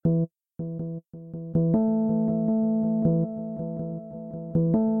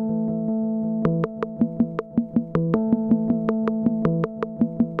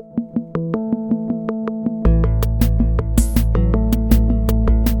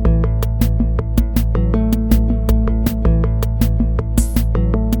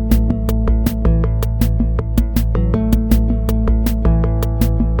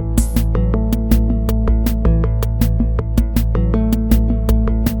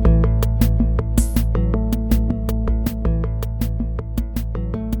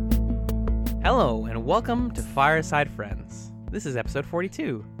Welcome to Fireside Friends. This is episode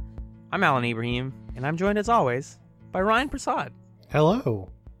 42. I'm Alan Ibrahim, and I'm joined as always by Ryan Prasad. Hello.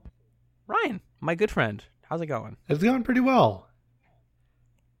 Ryan, my good friend. How's it going? It's going pretty well.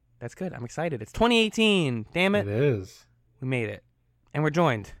 That's good. I'm excited. It's 2018. Damn it. It is. We made it. And we're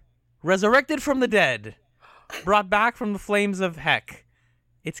joined. Resurrected from the dead. Brought back from the flames of heck.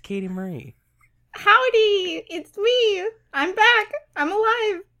 It's Katie Marie. Howdy! It's me! I'm back! I'm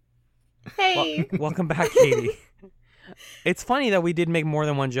alive! Hey! Welcome back, Katie. It's funny that we did make more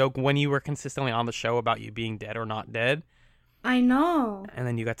than one joke when you were consistently on the show about you being dead or not dead. I know. And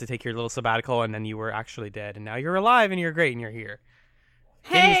then you got to take your little sabbatical, and then you were actually dead, and now you're alive, and you're great, and you're here.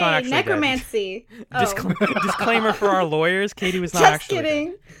 Hey, not actually necromancy! Disclaimer for our lawyers, Katie was not Just actually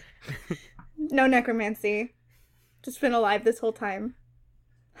kidding! No necromancy. Just been alive this whole time.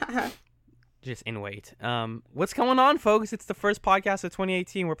 dead. Just in wait. What's going on, folks? It's the first podcast of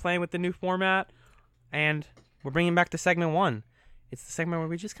 2018. We're playing with the new format, and we're bringing back to segment 1. It's the segment where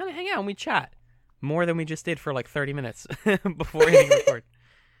we just kind of hang out and we chat. More than we just did for like 30 minutes before hitting record.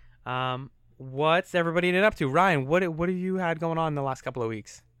 What's everybody been up to? Ryan, what have you had going on in the last couple of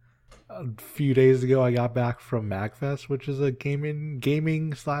weeks? A few days ago, I got back from MagFest, which is a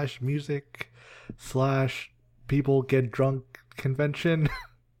gaming slash music slash people get drunk convention.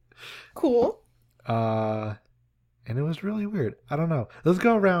 Cool. And it was really weird. I don't know. Let's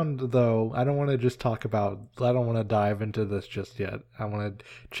go around, though. I don't want to dive into this just yet. I want to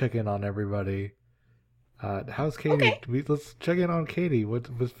check in on everybody. How's Katie? Okay. Let's check in on Katie. What's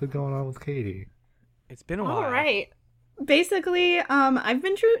been going on with Katie? It's been a while. All right. Basically, I've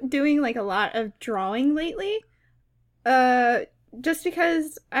been doing like a lot of drawing lately. Just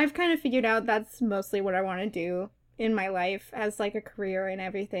because I've kind of figured out that's mostly what I want to do in my life as like a career and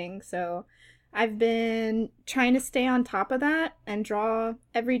everything. So I've been trying to stay on top of that and draw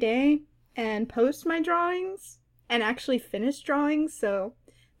every day and post my drawings and actually finish drawings. So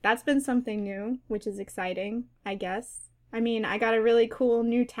that's been something new, which is exciting, I guess. I mean, I got a really cool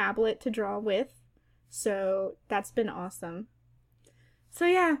new tablet to draw with, so that's been awesome. So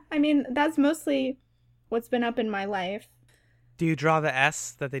yeah, I mean, that's mostly what's been up in my life. Do you draw the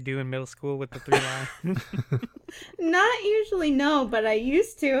S that they do in middle school with the 3 lines? Not usually, no, but I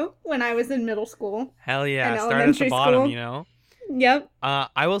used to when I was in middle school. Hell yeah, and start at the elementary bottom, school. you know? Yep.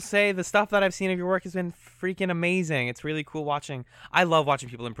 I will say the stuff that I've seen of your work has been freaking amazing. It's really cool watching. I love watching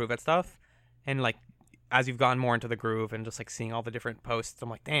people improve at stuff. And like, as you've gotten more into the groove and just like seeing all the different posts, I'm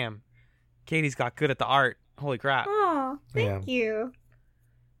like, damn, Katie's got good at the art. Holy crap. Oh, thank you.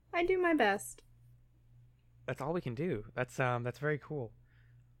 I do my best. That's all we can do. That's very cool.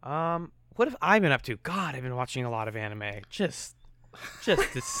 What have I been up to? God, I've been watching a lot of anime. Just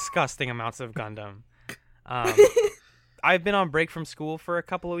disgusting amounts of Gundam. I've been on break from school for a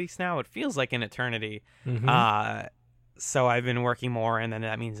couple of weeks now. It feels like an eternity. Mm-hmm. So I've been working more, and then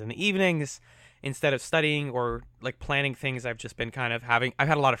that means in the evenings, instead of studying or like planning things, I've just been I've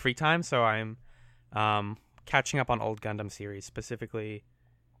had a lot of free time, so I'm catching up on old Gundam series, specifically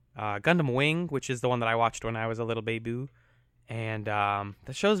Gundam Wing, which is the one that I watched when I was a little baby. And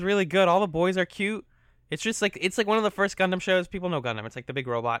the show's really good. All the boys are cute. It's just like one of the first Gundam shows. People know Gundam. It's like the big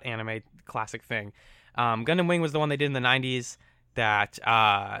robot anime classic thing. Gundam Wing was the one they did in the 90s that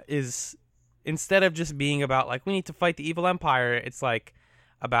is, instead of just being about like we need to fight the evil empire, it's like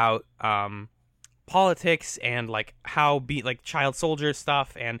about politics and like how like child soldier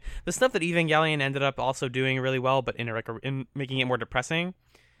stuff and the stuff that Evangelion ended up also doing really well, but in making it more depressing.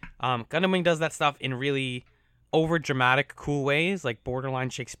 Gundam Wing does that stuff in really over dramatic, cool ways, like borderline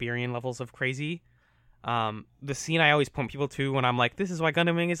Shakespearean levels of crazy. The scene I always point people to when I'm like, this is why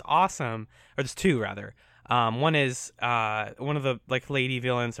Gundam Wing is awesome, or there's two rather. One is one of the like lady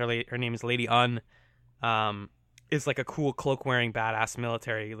villains, her name is Lady Un, is like a cool cloak wearing badass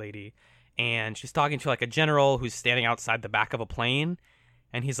military lady, and she's talking to like a general who's standing outside the back of a plane,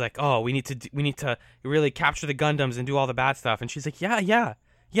 and he's like, oh, we need to really capture the Gundams and do all the bad stuff, and she's like,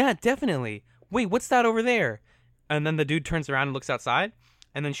 yeah, definitely. Wait, what's that over there? And then the dude turns around and looks outside,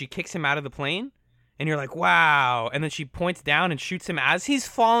 and then she kicks him out of the plane. And you're like, wow. And then she points down and shoots him as he's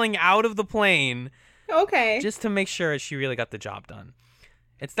falling out of the plane. Okay. Just to make sure she really got the job done.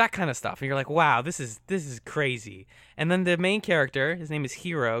 It's that kind of stuff. And you're like, wow, this is crazy. And then the main character, his name is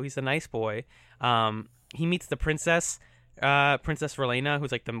Hiro. He's a nice boy. He meets the princess, Princess Relena,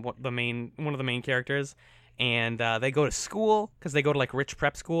 who's like one of the main characters. And they go to school because they go to like rich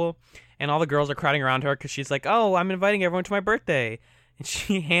prep school. And all the girls are crowding around her because she's like, oh, I'm inviting everyone to my birthday. And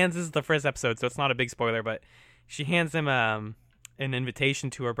she hands, this is the first episode, so it's not a big spoiler, but she hands him an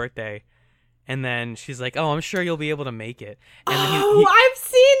invitation to her birthday. And then she's like, "Oh, I'm sure you'll be able to make it." And then I've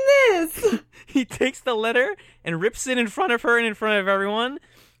seen this. he takes the letter and rips it in front of her and in front of everyone,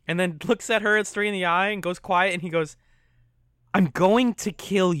 and then looks at her straight in the eye and goes quiet. And he goes, "I'm going to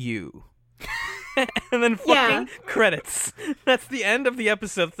kill you." And then fucking credits. That's the end of the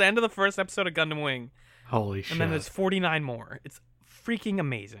episode. It's the end of the first episode of Gundam Wing. Holy shit. And then there's 49 more. It's freaking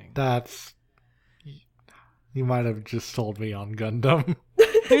amazing. That's... You might have just sold me on Gundam.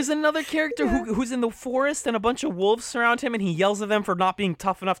 There's another character who's in the forest and a bunch of wolves surround him and he yells at them for not being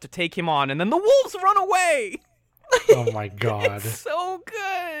tough enough to take him on. And then the wolves run away. Oh my god. It's so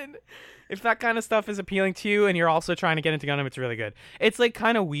good. If that kind of stuff is appealing to you and you're also trying to get into Gundam, it's really good. It's like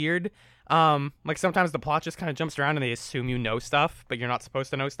kind of weird. Like sometimes the plot just kind of jumps around and they assume you know stuff, but you're not supposed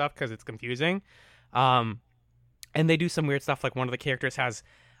to know stuff because it's confusing. And they do some weird stuff. Like one of the characters has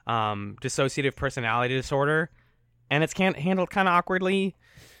dissociative personality disorder, and it's handled kind of awkwardly.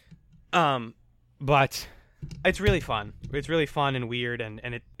 But it's really fun. It's really fun and weird,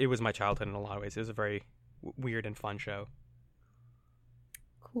 and it was my childhood in a lot of ways. It was a very weird and fun show.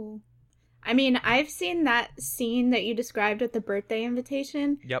 Cool. I mean, I've seen that scene that you described at the birthday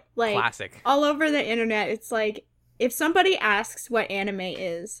invitation. Yep, like, classic. All over the internet, it's like, if somebody asks what anime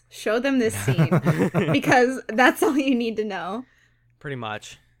is, show them this scene. Because that's all you need to know. Pretty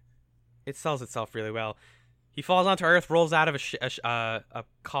much. It sells itself really well. He falls onto Earth, rolls out of a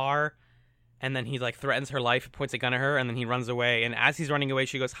car, and then he like threatens her life, points a gun at her, and then he runs away. And as he's running away,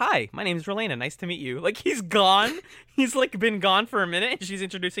 she goes, "Hi, my name is Relena. Nice to meet you." Like, he's gone. He's like been gone for a minute, and she's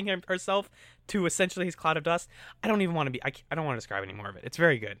introducing herself to essentially his cloud of dust. I don't even want to be. I don't want to describe any more of it. It's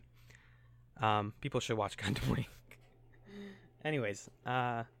very good. People should watch Gundam Wing. Anyways,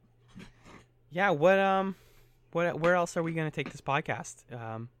 yeah. Where else are we gonna take this podcast?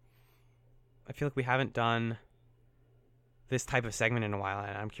 I feel like we haven't done this type of segment in a while,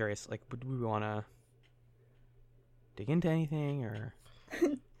 and I'm curious, like, would we want to dig into anything, or?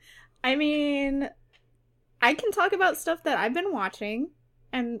 I mean, I can talk about stuff that I've been watching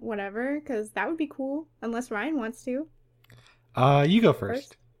and whatever, because that would be cool, unless Ryan wants to. You go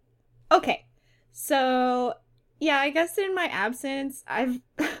first. Okay, so, yeah, I guess in my absence, I've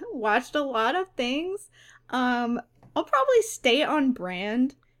watched a lot of things. I'll probably stay on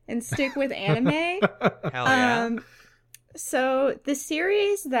brand and stick with anime. Hell yeah. So the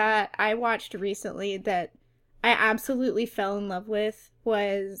series that I watched recently that I absolutely fell in love with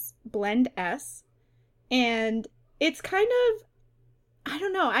was Blend S. And it's kind of, I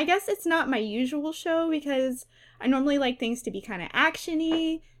don't know, I guess it's not my usual show because I normally like things to be kind of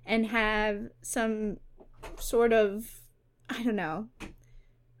action-y and have some sort of, I don't know,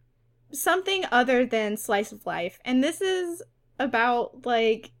 something other than slice of life. And this is about,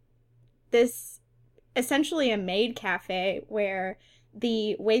 like, this essentially a maid cafe where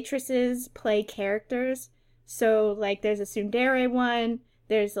the waitresses play characters. So, like, there's a tsundere one,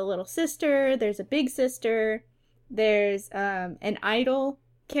 there's a little sister, there's a big sister, there's an idol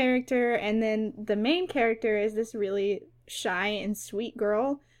character, and then the main character is this really shy and sweet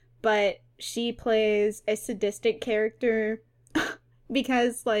girl, but she plays a sadistic character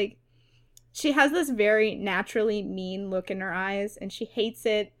because, like, she has this very naturally mean look in her eyes, and she hates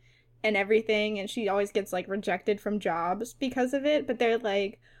it and everything, and she always gets, like, rejected from jobs because of it, but they're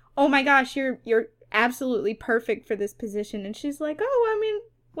like, "Oh my gosh, you're absolutely perfect for this position," and she's like, "Oh, I mean,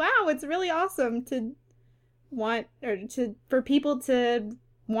 wow, it's really awesome to want, or for people to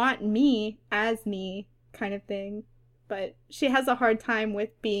want me as me," kind of thing. But she has a hard time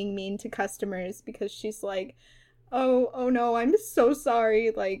with being mean to customers because she's like, oh no, I'm so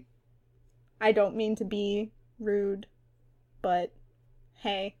sorry, like, I don't mean to be rude, but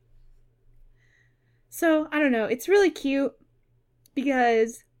hey. So, I don't know, it's really cute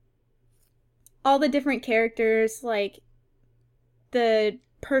because all the different characters, like, the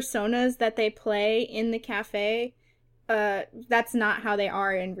personas that they play in the cafe, that's not how they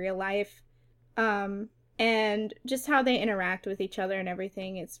are in real life. And just how they interact with each other and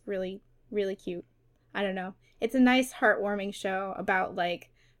everything, it's really, really cute. I don't know. It's a nice, heartwarming show about, like,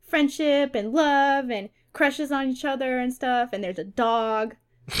 friendship and love and crushes on each other and stuff, and there's a dog,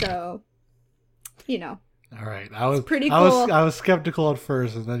 so, you know. All right, I was pretty cool. I was skeptical at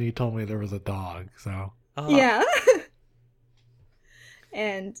first, and then you told me there was a dog, so. Yeah.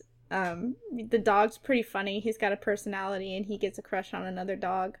 And the dog's pretty funny. He's got a personality, and he gets a crush on another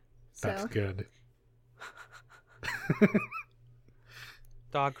dog. So. That's good.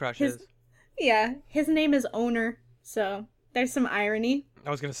 Dog crushes. His name is Owner, so there's some irony. I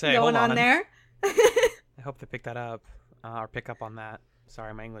was gonna say, going hold on there. I hope to pick that up, or pick up on that.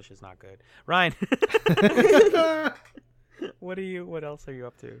 Sorry, my English is not good. Ryan, what else are you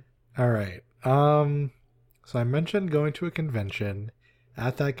up to? All right. So I mentioned going to a convention.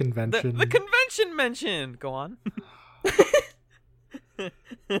 At that The convention, convention mention. Go on. my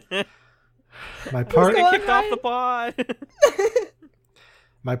What's part going Kicked off on? the pod.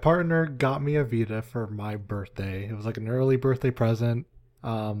 my partner got me a Vita for my birthday. It was like an early birthday present.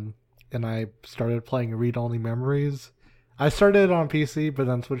 And I started playing Read Only Memories. I started on PC, but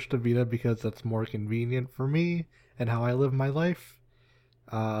then switched to Vita because that's more convenient for me and how I live my life.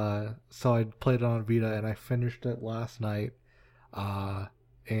 So I played it on Vita and I finished it last night. Uh,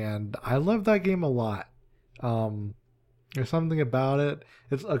 and I love that game a lot. Um, there's something about it.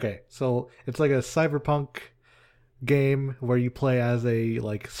 It's okay. So it's like a cyberpunk game where you play as a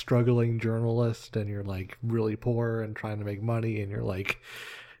like struggling journalist and you're like really poor and trying to make money and you're like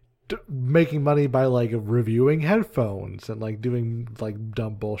making money by like reviewing headphones and like doing like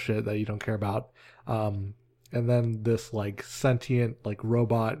dumb bullshit that you don't care about. And then this like sentient like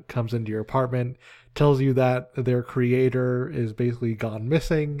robot comes into your apartment, tells you that their creator is basically gone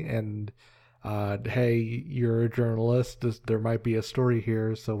missing, and hey, you're a journalist. There might be a story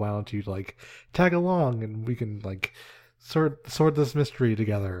here, so why don't you like tag along and we can like sort this mystery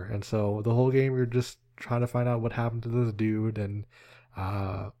together. And so the whole game you're just trying to find out what happened to this dude and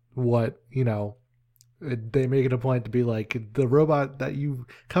what they make it a point to be like the robot that you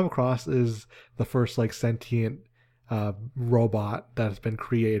come across is the first like sentient robot that has been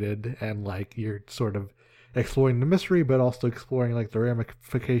created, and like you're sort of exploring the mystery but also exploring like the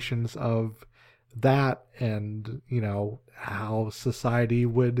ramifications of that, and how society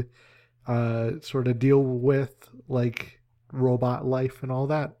would sort of deal with like robot life and all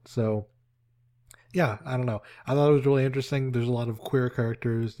that. So yeah, I don't know, I thought it was really interesting. There's a lot of queer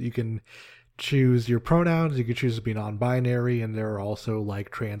characters. You can choose your pronouns, you can choose to be non-binary, and there are also like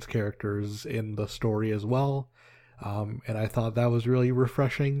trans characters in the story as well. And I thought that was really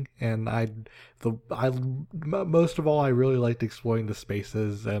refreshing. And most of all, I really liked exploring the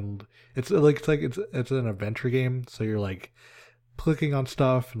spaces, and it's an adventure game, so you're like clicking on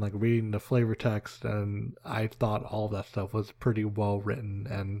stuff and like reading the flavor text, and I thought all that stuff was pretty well written.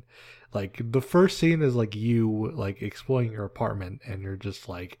 And like the first scene is like you like exploring your apartment, and you're just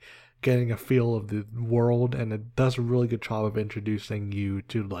like getting a feel of the world, and it does a really good job of introducing you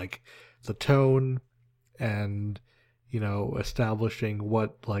to like the tone and establishing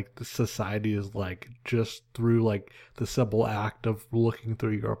what like the society is like just through like the simple act of looking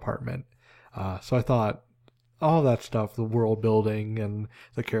through your apartment. So I thought all that stuff, the world building and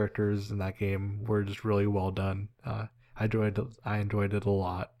the characters in that game, were just really well done. I enjoyed it a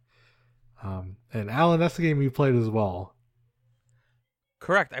lot. And Alan, that's the game you played as well.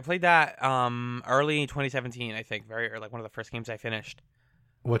 Correct. I played that early 2017, I think. Very like one of the first games I finished.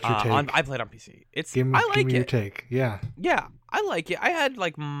 What's your take? I played on PC. Give me your take. Yeah. Yeah, I like it. I had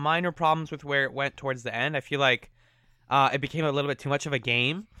like minor problems with where it went towards the end. I feel like it became a little bit too much of a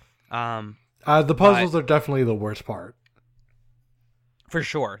game. The puzzles are definitely the worst part. For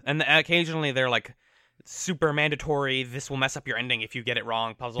sure. And occasionally they're like super mandatory, this will mess up your ending if you get it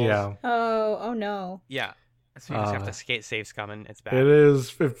wrong puzzles. Yeah. Oh no. Yeah. So you just have to save scum, and it's bad.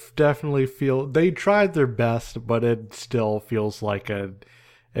 It definitely they tried their best, but it still feels like a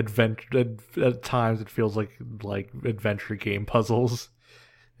adventure. At times it feels like adventure game puzzles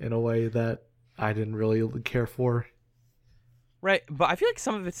in a way that I didn't really care for. Right, but I feel like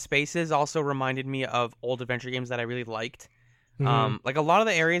some of its spaces also reminded me of old adventure games that I really liked. Mm-hmm. Like a lot of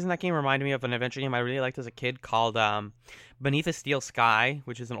the areas in that game reminded me of an adventure game I really liked as a kid called Beneath a Steel Sky,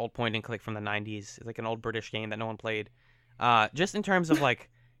 which is an old point and click from the 90s. It's like an old British game that no one played. Just in terms of like,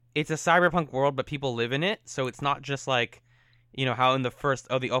 it's a cyberpunk world, but people live in it, so it's not just like, how in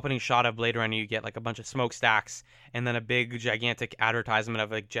the opening shot of Blade Runner you get like a bunch of smokestacks and then a big gigantic advertisement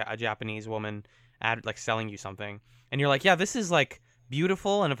of like a Japanese woman like selling you something, and you're like, yeah, this is like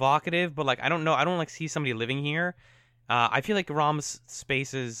beautiful and evocative, but like I don't like see somebody living here. I feel like ROM's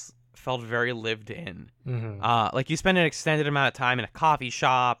spaces felt very lived in. Mm-hmm. Like you spend an extended amount of time in a coffee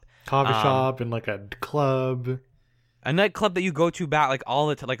shop, and like a club, a nightclub that you go to like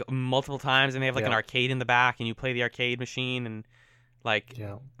like multiple times, and they have like an arcade in the back, and you play the arcade machine, and like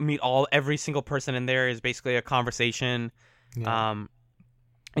meet every single person in there is basically a conversation. Yeah.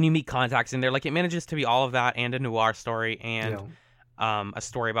 And you meet contacts in there. Like it manages to be all of that and a noir story and a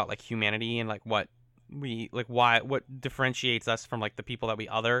story about like humanity and like what differentiates us from like the people that we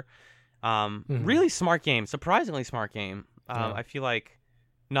other. Really smart game, surprisingly smart game. I feel like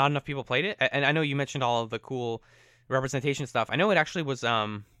not enough people played it, and I know you mentioned all of the cool representation stuff. I know it actually was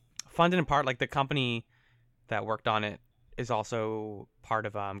funded in part, like the company that worked on it is also part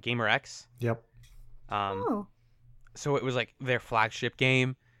of GamerX. Yep. Oh. So it was like their flagship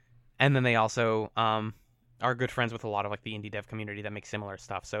game. And then they also are good friends with a lot of like the indie dev community that makes similar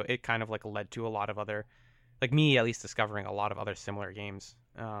stuff. So it kind of like led to a lot of other, like me at least, discovering a lot of other similar games,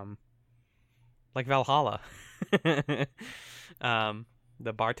 like Valhalla, the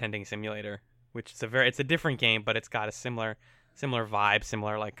bartending simulator, which is it's a different game, but it's got a similar vibe,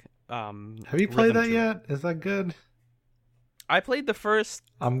 similar like. Have you played that yet? Is that good? I played the first.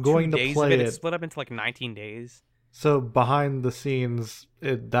 I'm going 2 to days play of it. it. It's split up into like 19 days. So behind the scenes,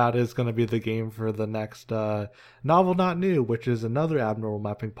 that is going to be the game for the next Novel Not New, which is another Abnormal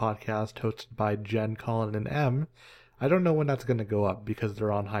Mapping podcast hosted by Jen, Colin, and M. I don't know when that's going to go up because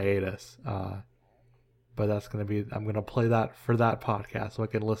they're on hiatus. But that's going to be, I'm going to play that for that podcast so I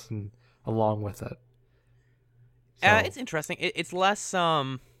can listen along with it. So, It's interesting. It's less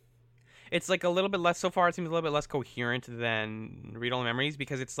it's like a little bit less, so far it seems a little bit less coherent than Read Only Memories,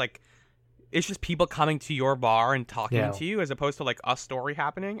 because it's like it's just people coming to your bar and talking to you, as opposed to like a story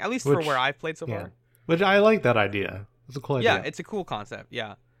happening, at least for where I've played so far. Which I like that idea. It's a cool idea. Yeah, it's a cool concept.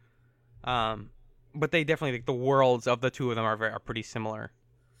 Yeah. But they definitely, like, the worlds of the two of them are pretty similar.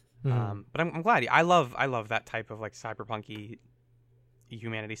 Mm-hmm. But I'm glad. I love that type of like cyberpunky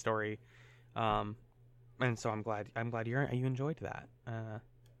humanity story. And so I'm glad you enjoyed that.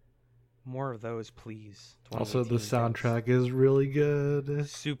 More of those, please. Also, the soundtrack is really good.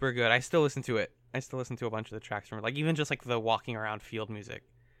 Super good. I still listen to it. I still listen to a bunch of the tracks from it, like even just like the walking around field music.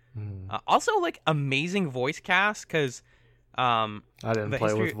 Also, like, amazing voice cast, because I didn't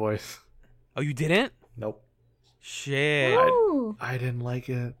play with voice. Oh, you didn't? Nope. Shit. I didn't like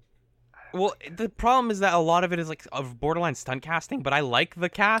it. Well, the problem is that a lot of it is like of borderline stunt casting, but I like the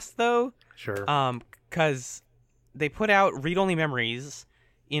cast though. Sure. Because they put out Read Only Memories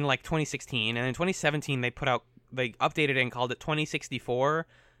in like 2016, and in 2017 they updated it and called it 2064 :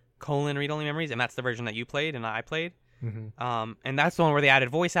 Read Only Memories, and that's the version that you played and I played. Mm-hmm. And that's the one where they added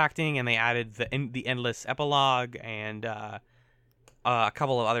voice acting, and they added the endless epilogue, and a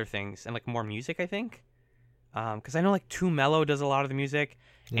couple of other things, and like more music, I think. Because I know like Too Mellow does a lot of the music,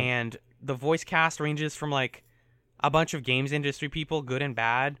 and the voice cast ranges from like a bunch of games industry people, good and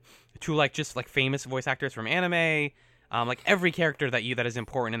bad, to like just like famous voice actors from anime. Like every character that is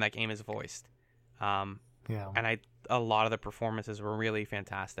important in that game is voiced. And a lot of the performances were really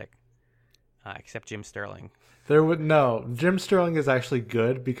fantastic, except Jim Sterling. Jim Sterling is actually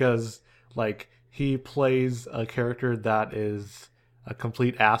good because like he plays a character that is a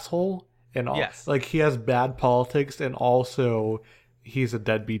complete asshole, and like he has bad politics, and also he's a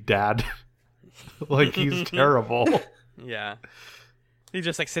deadbeat dad. Like he's terrible. Yeah. He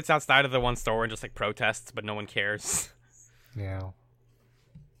just like sits outside of the one store and just like protests, but no one cares. Yeah.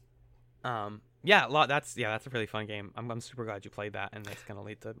 That's a really fun game. I'm super glad you played that, and that's gonna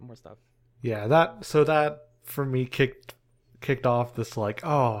lead to more stuff. Yeah, that for me kicked off this like,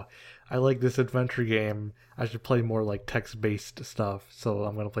 oh, I like this adventure game. I should play more like text-based stuff. So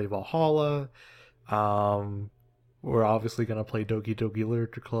I'm gonna play Valhalla. We're obviously gonna play Doki Doki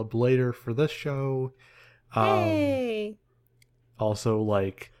Literature Club later for this show. Hey. Also,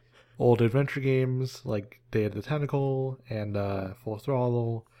 like old adventure games like Day of the Tentacle and Full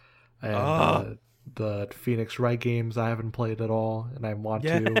Throttle, and the Phoenix Wright games I haven't played at all, and I want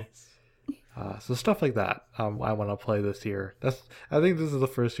to. So stuff like that I want to play this year. I think this is the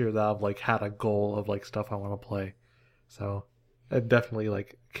first year that I've like had a goal of like stuff I want to play. So it definitely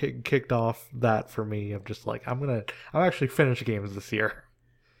like kicked off that for me of just like I'm actually finish games this year.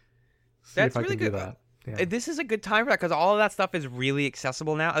 See That's if I really can good. Do that. Yeah. This is a good time for that, because all of that stuff is really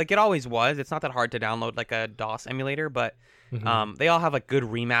accessible now. Like it always was. It's not that hard to download like a DOS emulator, but they all have like good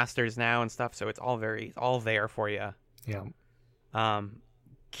remasters now and stuff. So it's all there for you. Yeah.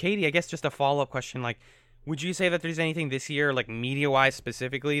 Katie, I guess just a follow-up question. Like, would you say that there's anything this year, like media-wise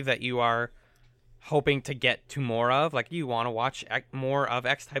specifically, that you are hoping to get to more of? Like, you want to watch more of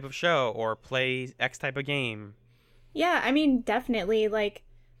X type of show or play X type of game? Yeah, I mean, definitely. Like,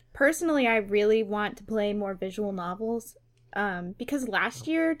 personally, I really want to play more visual novels. Because last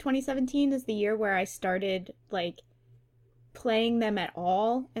year, 2017, is the year where I started, like, playing them at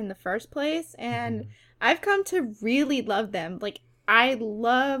all in the first place. And I've come to really love them. Like, I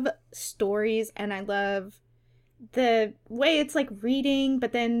love stories, and I love the way it's like reading,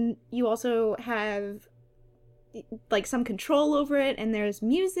 but then you also have like some control over it, and there's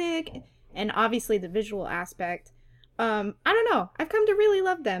music and obviously the visual aspect. I don't know. I've come to really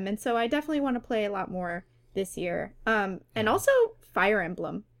love them, and so I definitely want to play a lot more this year. And also Fire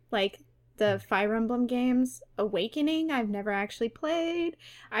Emblem. Like the Fire Emblem games, Awakening, I've never actually played.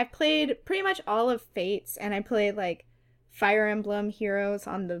 I've played pretty much all of Fates, and I played like Fire Emblem Heroes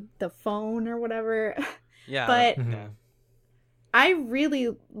on the phone or whatever. Yeah. But I really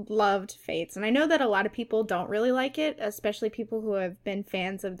loved Fates, and I know that a lot of people don't really like it, especially people who have been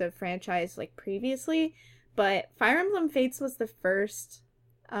fans of the franchise like previously. But Fire Emblem Fates was the first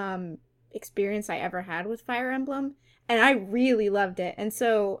experience I ever had with Fire Emblem, and I really loved it. And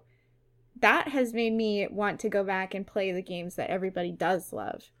so that has made me want to go back and play the games that everybody does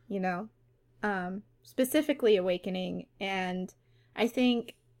love, you know? Specifically Awakening, and I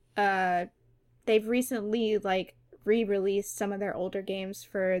think they've recently like re-released some of their older games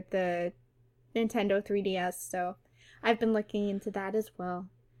for the Nintendo 3DS, so I've been looking into that as well.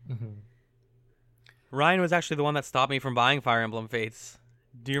 Mm-hmm. Ryan was actually the one that stopped me from buying Fire Emblem Fates.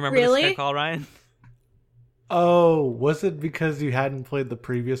 Do you remember Really? this call, Ryan? Oh, was it because you hadn't played the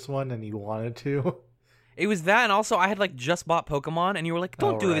previous one and you wanted to? It was that, and also I had like just bought Pokemon, and you were like,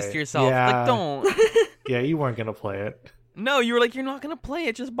 "Don't do this to yourself." Yeah. Like, don't. Yeah, you weren't gonna play it. No, you were like, "You're not gonna play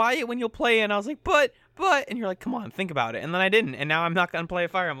it. Just buy it when you'll play it." And I was like, "But," and you're like, "Come on, think about it." And then I didn't, and now I'm not gonna play a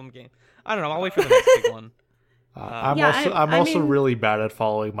Fire Emblem game. I don't know. I'll wait for the next big one. I'm Yeah, I'm I also mean- really bad at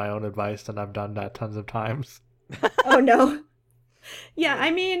following my own advice, and I've done that tons of times. Oh no. Yeah,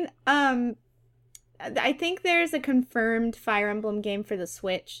 I mean, I think there's a confirmed Fire Emblem game for the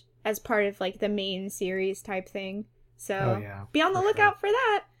Switch as part of like the main series type thing. So Oh, yeah, be on the for lookout for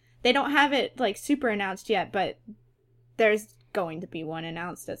that. They don't have it like super announced yet, but there's going to be one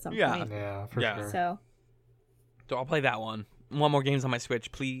announced at some Yeah. point. Yeah, for Yeah. sure. So I'll play that one. Want more games on my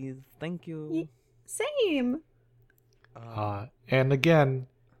Switch, please? Thank you. same. And again,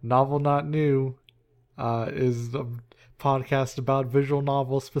 Novel Not New is a podcast about visual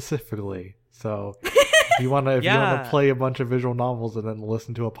novels specifically. So if you want to Yeah. play a bunch of visual novels and then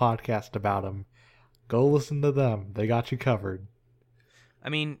listen to a podcast about them, go listen to them. They got you covered. I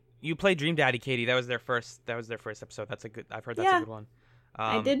mean, you played Dream Daddy, Katie. That was their first episode. That's a good. I've heard that's Yeah. a good one.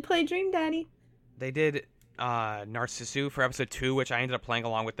 I did play Dream Daddy. They did Narcissu for episode 2, which I ended up playing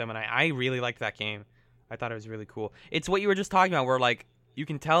along with them, and I really liked that game. I thought it was really cool. It's what you were just talking about, where like you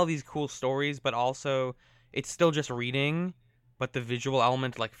can tell these cool stories, but also it's still just reading, but the visual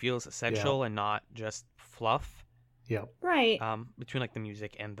element like feels essential and not just fluff. Yep. Right. Between like the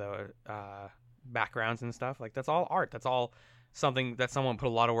music and the backgrounds and stuff, like that's all art. That's all something that someone put a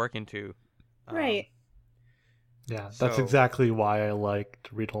lot of work into. Right. Yeah, that's So- exactly why I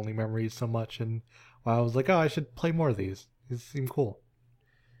liked Read Only Memories so much, and why I was like, oh, I should play more of these. These seem cool.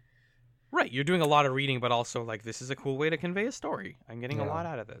 Right, you're doing a lot of reading, but also like this is a cool way to convey a story. I'm getting a Yeah. lot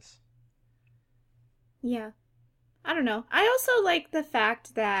out of this. Yeah. I don't know. I also like the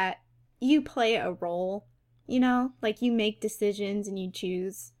fact that you play a role, you know? Like you make decisions and you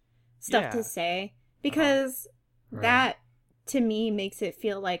choose stuff Yeah. to say. Because Right. that, to me, makes it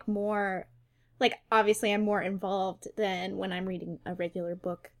feel like more... Like, obviously, I'm more involved than when I'm reading a regular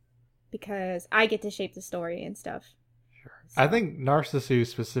book. Because I get to shape the story and stuff. Sure. So- I think Narcissus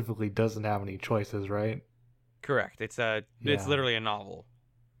specifically doesn't have any choices, right? Correct. It's Yeah. literally a novel.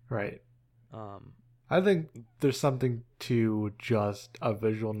 Right. Um, I think there's something to just a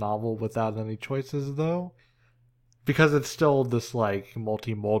visual novel without any choices, though. Because it's still this, like,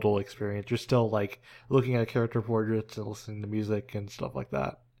 multimodal experience. You're still, like, looking at character portraits and listening to music and stuff like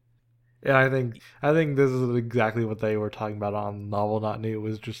that. And I think this is exactly what they were talking about on Novel Not New,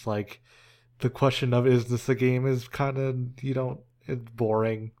 was just, like, the question of, is this a game, is kind of, it's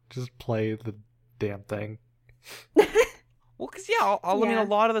boring. Just play the damn thing. well, because I mean, Yeah. a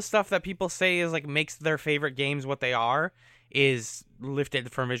lot of the stuff that people say is like makes their favorite games what they are is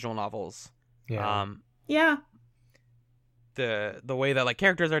lifted from visual novels. Yeah. Yeah. The way that like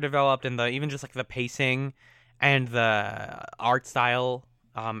characters are developed and the even just like the pacing and the art style.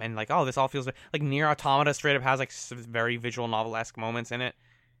 And like, oh, this all feels like Nier Automata straight up has like very visual novel-esque moments in it,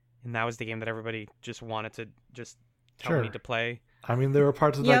 and that was the game that everybody just wanted to just tell me Sure. to play. I mean, there were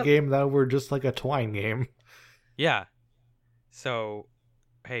parts of Yep. that game that were just like a Twine game. Yeah. So,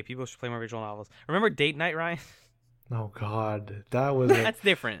 hey, people should play more visual novels. Remember Date Night, Ryan? Oh God, that was. That's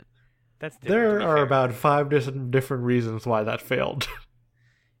different. That's different. to There be are fair. about 5 different reasons why that failed.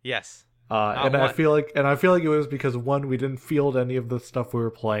 Yes. And I one. feel like it was because, one, we didn't field any of the stuff we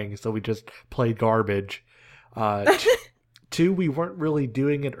were playing, so we just played garbage. Two, we weren't really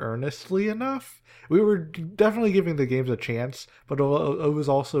doing it earnestly enough. We were definitely giving the games a chance, but it was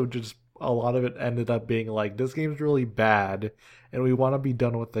also just a lot of it ended up being like, this game's really bad, and we want to be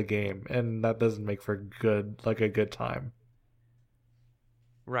done with the game, and that doesn't make for a good time.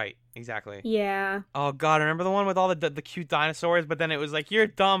 Right. Exactly. Yeah. Oh God, remember the one with all the cute dinosaurs? But then it was like, you're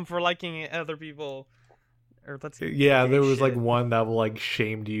dumb for liking other people. Or let's. Yeah, there was like shit. one that like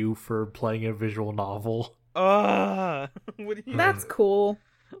shamed you for playing a visual novel. What do you? That's cool.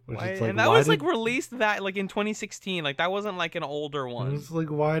 Which Why, is like, and that why was did, like released that like in 2016. Like that wasn't like an older it one. was like,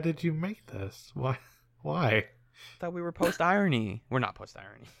 why did you make this? Why? Thought we were post irony. We're not post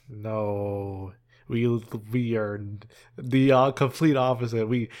irony. No, we are the complete opposite.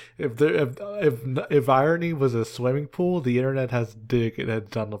 We if irony was a swimming pool, the internet has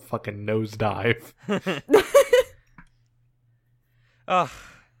done a fucking nosedive. Ugh.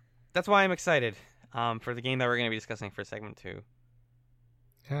 That's why I'm excited. For the game that we're going to be discussing for segment 2.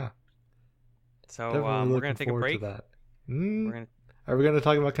 Yeah, So definitely we're looking going to take a forward break. to that. We're gonna... Are we going to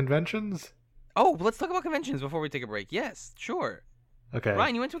talk about conventions? Oh, let's talk about conventions before we take a break. Yes, sure. Okay.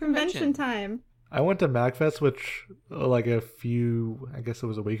 Ryan, you went to a Convention convention. time. I went to MagFest, which like I guess it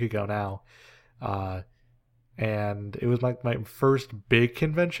was a week ago now, and it was like my first big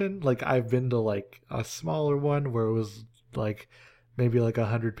convention. Like I've been to like a smaller one where it was like maybe like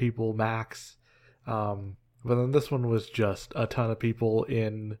 100 people max, but then this one was just a ton of people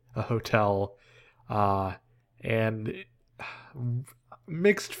in a hotel, and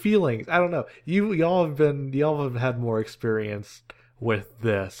mixed feelings. I don't know. Y'all have had more experience with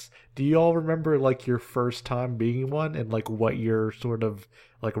this. Do you all remember like your first time being in one and like what your sort of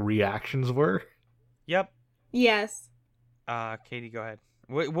like reactions were? Yep. Yes. Katie, go ahead.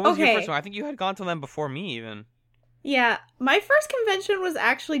 What was your Okay. first one? I think you had gone to them before me even. Yeah, my first convention was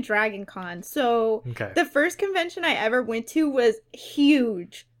actually Dragon Con. So Okay. the first convention I ever went to was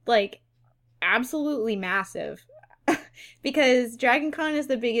huge. Like, absolutely massive. Because Dragon Con is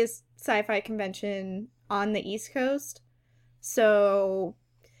the biggest sci-fi convention on the East Coast. So,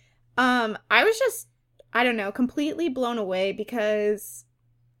 I was just, I don't know, completely blown away because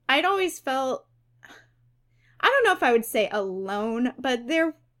I'd always felt, I don't know if I would say alone, but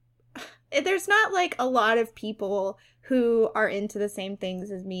there's not like a lot of people who are into the same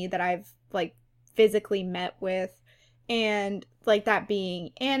things as me that I've like physically met with, and like that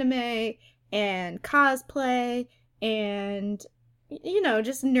being anime and cosplay and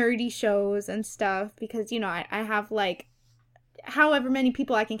just nerdy shows and stuff, because I have like however many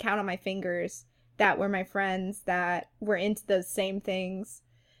people I can count on my fingers that were my friends that were into those same things.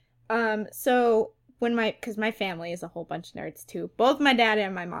 So because my family is a whole bunch of nerds too, both my dad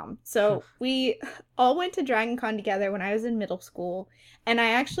and my mom. So we all went to Dragon Con together when I was in middle school, and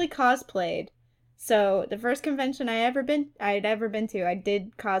I actually cosplayed. So the first convention I'd ever been to, I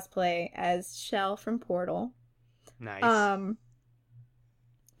did cosplay as Shell from Portal. Nice.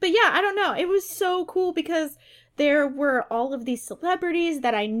 But yeah, I don't know. It was so cool because there were all of these celebrities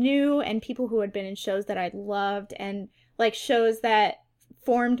that I knew and people who had been in shows that I loved, and like shows that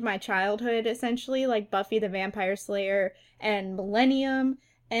formed my childhood, essentially, like Buffy the Vampire Slayer and Millennium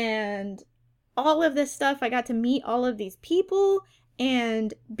and all of this stuff. I got to meet all of these people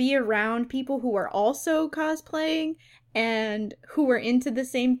and be around people who were also cosplaying and who were into the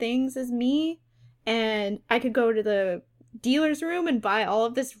same things as me. And I could go to the dealer's room and buy all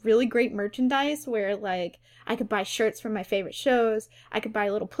of this really great merchandise where like I could buy shirts from my favorite shows. I could buy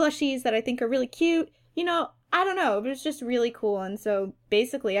little plushies that I think are really cute. I don't know. It was just really cool. And so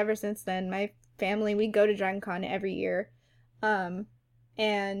basically ever since then, my family, we go to Dragon Con every year. And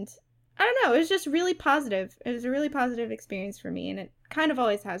I don't know. It was just really positive. It was a really positive experience for me, and it kind of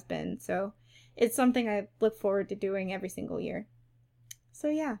always has been. So it's something I look forward to doing every single year. So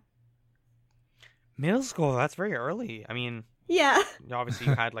yeah. Middle school, that's very early. I mean, Yeah. obviously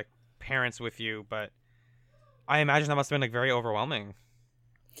you had like parents with you, but I imagine that must have been like very overwhelming.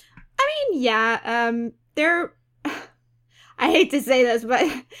 I mean, yeah, there I hate to say this, but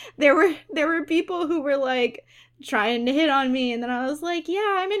there were people who were like trying to hit on me, and then I was like,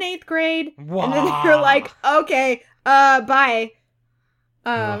 "Yeah, I'm in 8th grade." Wow. And then they were like, "Okay, bye."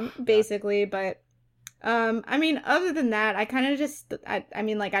 Ugh. Basically, but I mean, other than that, I kind of just I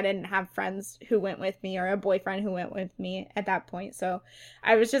mean, like I didn't have friends who went with me or a boyfriend who went with me at that point. So,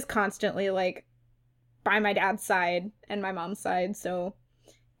 I was just constantly like by my dad's side and my mom's side, so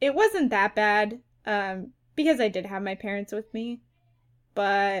it wasn't that bad, because I did have my parents with me,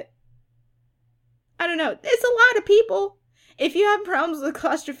 but I don't know. It's a lot of people. If you have problems with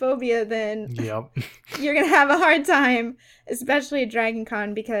claustrophobia, then Yep. you're gonna have a hard time, especially at Dragon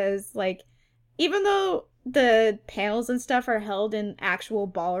Con, because, like, even though the panels and stuff are held in actual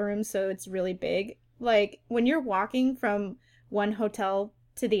ballrooms, so it's really big, like, when you're walking from one hotel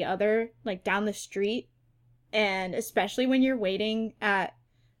to the other, like, down the street, and especially when you're waiting at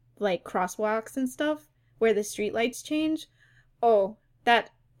like crosswalks and stuff where the street lights change,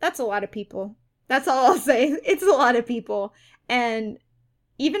 that's a lot of people. That's all I'll say. It's a lot of people. And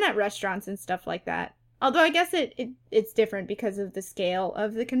even at restaurants and stuff like that, although I guess it's different because of the scale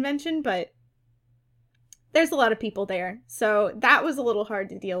of the convention, but there's a lot of people there. So that was a little hard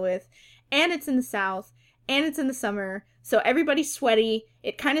to deal with. And it's in the South, and it's in the summer, so everybody's sweaty.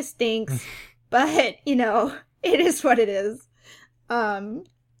 It kind of stinks, but, you know, it is what it is. I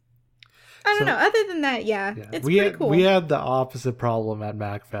don't know. Other than that, it's pretty cool. We had the opposite problem at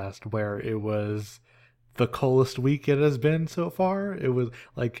MagFest, where it was the coldest week it has been so far. It was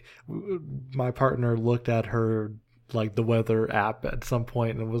like my partner looked at her like the weather app at some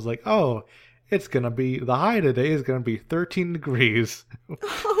point and was like, "Oh, it's gonna be the high today is gonna be 13 degrees."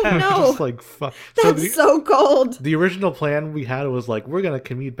 Oh no! Just like that's so cold. The original plan we had was like we're gonna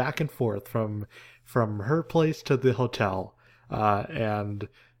commute back and forth from her place to the hotel, and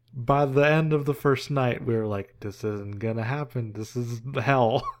by the end of the first night, we were like, "This isn't gonna happen. This is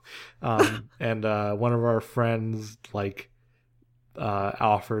hell." And one of our friends like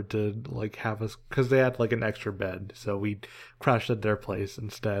offered to like have us because they had like an extra bed, so we crashed at their place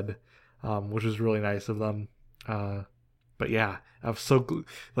instead, which was really nice of them. But yeah, I'm so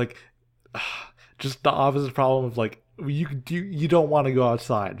like just the opposite problem of like you don't want to go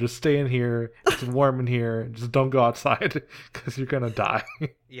outside. Just stay in here. It's warm in here. Just don't go outside because you're gonna die.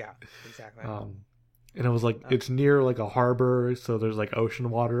 Yeah, exactly. And it was like it's near like a harbor, so there's like ocean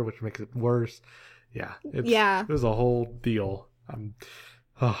water, which makes it worse. Yeah, it was a whole deal.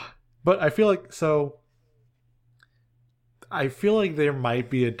 But I feel like there might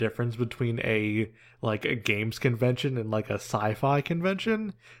be a difference between a games convention and like a sci-fi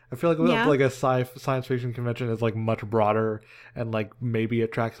convention. I feel like like a science fiction convention is like much broader and like maybe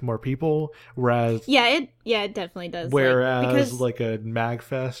attracts more people, whereas it definitely does. Whereas like a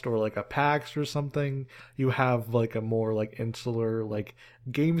MagFest or like a PAX or something, you have like a more like insular like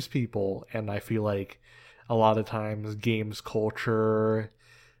games people, and I feel like a lot of times games culture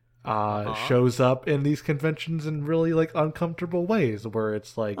shows up in these conventions in really like uncomfortable ways, where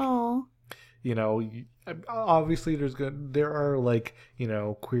it's like, you know, obviously there are like, you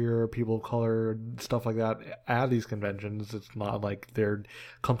know, queer people of color stuff like that at these conventions. It's not like they're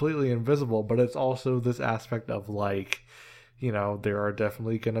completely invisible, but it's also this aspect of like, you know, there are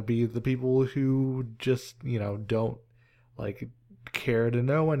definitely going to be the people who just, you know, don't like care to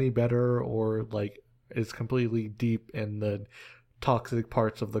know any better, or like is completely deep in the toxic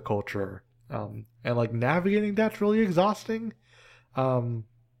parts of the culture, and like navigating that's really exhausting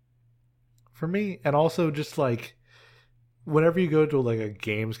for me. And also just like whenever you go to like a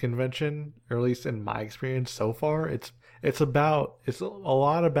games convention, or at least in my experience so far, it's a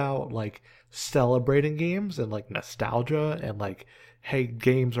lot about like celebrating games and like nostalgia and like, hey,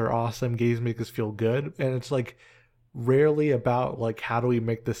 games are awesome, games make us feel good, and it's like rarely about like how do we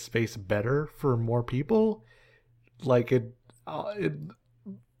make this space better for more people. Like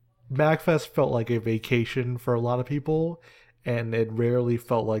MagFest felt like a vacation for a lot of people, and it rarely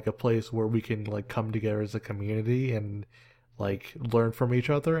felt like a place where we can like come together as a community and like learn from each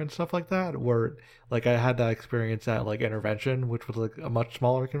other and stuff like that. Where like I had that experience at like Intervention, which was like a much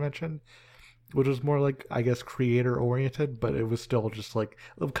smaller convention, which was more like, I guess, creator oriented, but it was still just like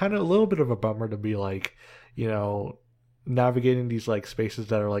kind of a little bit of a bummer to be like, you know, navigating these like spaces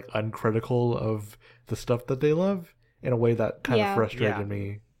that are like uncritical of the stuff that they love in a way that kind of frustrated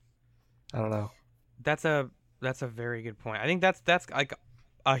me. I don't know. That's a very good point. I think that's like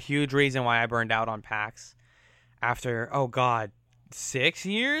a huge reason why I burned out on PAX after 6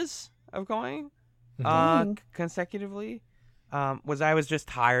 years of going consecutively. Was I was just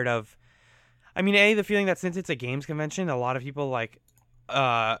tired of, I mean, the feeling that since it's a games convention, a lot of people like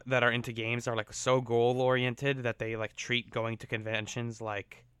that are into games are like so goal oriented that they like treat going to conventions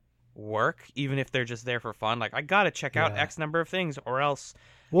like work, even if they're just there for fun. Like, I gotta check out X number of things, or else,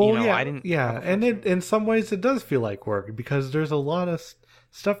 I didn't. Yeah, and in some ways it does feel like work because there's a lot of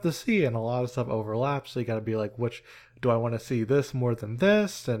stuff to see and a lot of stuff overlaps. So you gotta be like, which do I want to see this more than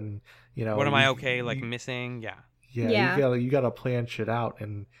this, and you know, what am I missing? Yeah. You gotta plan shit out,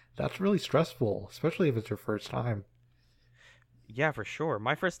 and that's really stressful, especially if it's your first time. Yeah, for sure.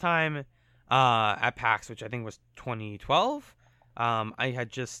 My first time at PAX, which I think was 2012,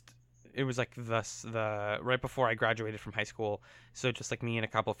 it was like the right before I graduated from high school. So just like me and a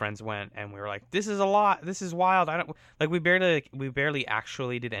couple of friends went, and we were like, this is a lot. This is wild. We barely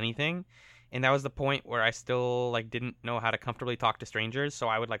actually did anything. And that was the point where I still like didn't know how to comfortably talk to strangers. So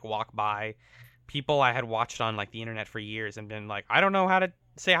I would like walk by people I had watched on like the internet for years and been like, I don't know how to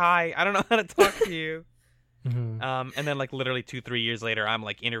say hi. I don't know how to talk to you. Mm-hmm. And then like literally 2-3 years later, I'm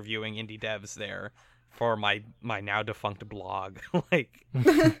like interviewing indie devs there for my now defunct blog. Like,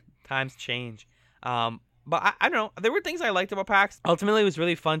 times change. But I don't know. There were things I liked about PAX. Ultimately, it was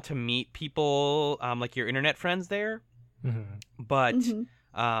really fun to meet people, like your internet friends there. Mm-hmm. But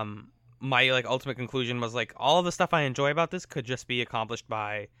my like ultimate conclusion was like all of the stuff I enjoy about this could just be accomplished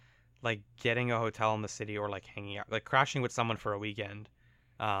by like getting a hotel in the city or like hanging out, like crashing with someone for a weekend,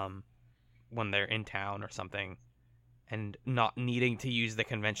 when they're in town or something, and not needing to use the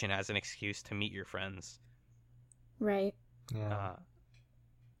convention as an excuse to meet your friends. Right. Yeah.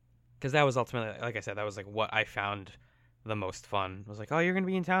 Because that was ultimately, like I said, that was like what I found the most fun. It was like, oh, you're gonna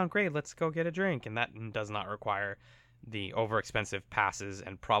be in town, great, let's go get a drink, and that does not require the overexpensive passes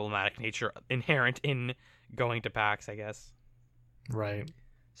and problematic nature inherent in going to PAX, I guess. Right.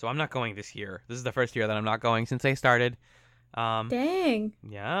 So I'm not going this year. This is the first year that I'm not going since they started. Dang.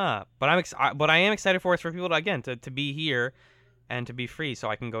 Yeah, but what I am excited for is for people to again to be here and to be free, so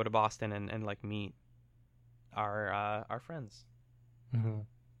I can go to Boston and like meet our friends. Mm-hmm.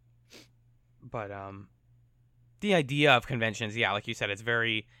 But the idea of conventions, yeah, like you said,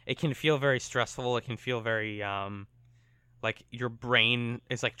 it can feel very stressful. It can feel very like your brain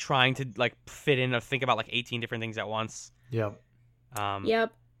is like trying to like fit in or think about like 18 different things at once. Yep.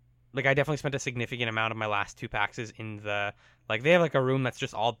 Yep. Like I definitely spent a significant amount of my last 2 PAXs in the, like, they have like a room that's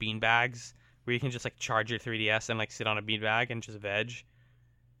just all bean bags where you can just like charge your 3DS and like sit on a bean bag and just veg.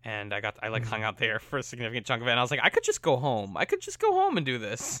 And I like hung out there for a significant chunk of it, and I was like, I could just go home. I could just go home and do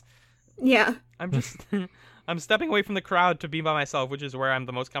this. Yeah. I'm just I'm stepping away from the crowd to be by myself, which is where I'm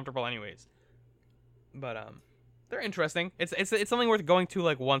the most comfortable anyways. But they're interesting. It's something worth going to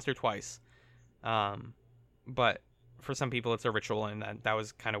like once or twice. But for some people it's a ritual, and that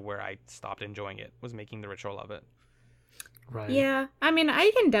was kind of where I stopped enjoying it, was making the ritual of it. Right. Yeah. I mean,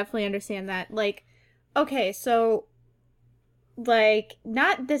 I can definitely understand that. Like, okay, so like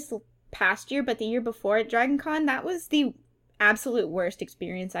not this past year, but the year before at Dragon Con, that was the absolute worst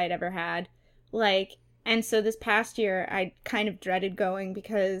experience I'd ever had. Like, and so this past year I kind of dreaded going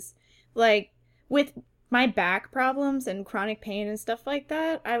because like with my back problems and chronic pain and stuff like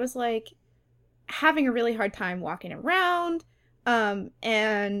that, I was like having a really hard time walking around.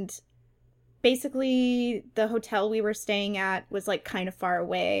 And basically the hotel we were staying at was like kind of far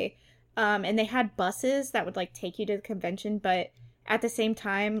away. And they had buses that would like take you to the convention, but at the same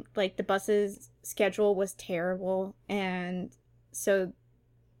time, like the bus's schedule was terrible. And so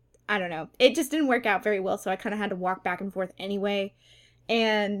I don't know, it just didn't work out very well. So I kind of had to walk back and forth anyway.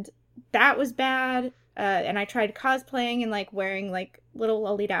 And that was bad. And I tried cosplaying and like wearing like little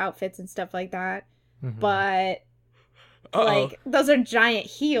Lolita outfits and stuff like that. Mm-hmm. But Uh-oh. like those are giant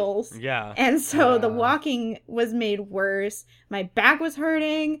heels. Yeah. And so the walking was made worse. My back was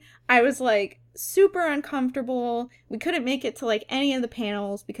hurting. I was like super uncomfortable. We couldn't make it to like any of the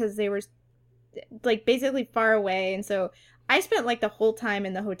panels because they were like basically far away. And so I spent like the whole time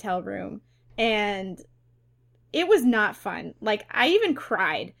in the hotel room, and it was not fun. Like I even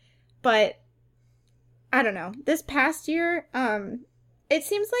cried. But I don't know. This past year, it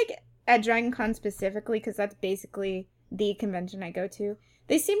seems like at Dragon Con specifically, because that's basically the convention I go to,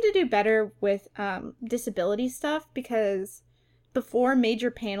 they seem to do better with disability stuff, because before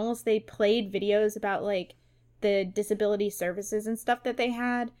major panels they played videos about like the disability services and stuff that they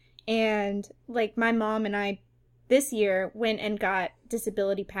had. And like my mom and I this year went and got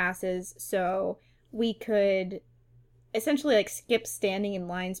disability passes so we could essentially like skip standing in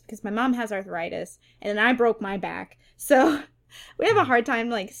lines, because my mom has arthritis and I broke my back, so we have a hard time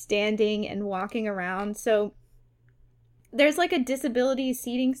like standing and walking around. So there's like a disability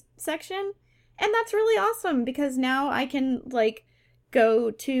seating section, and that's really awesome because now I can like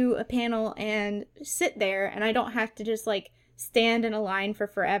go to a panel and sit there, and I don't have to just like stand in a line for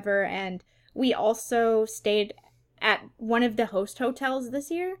forever. And we also stayed at one of the host hotels this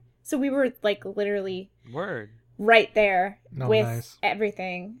year, so we were like literally right there with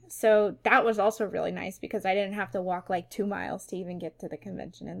everything. So that was also really nice because I didn't have to walk like 2 miles to even get to the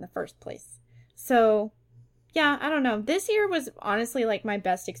convention in the first place. So yeah, I don't know. This year was honestly like my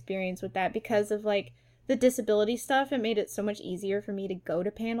best experience with that because of like the disability stuff. It made it so much easier for me to go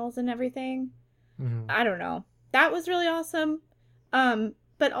to panels and everything. Mm-hmm. I don't know. That was really awesome.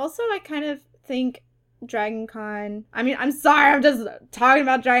 But also I kind of think Dragon Con, I mean, I'm sorry, I'm just talking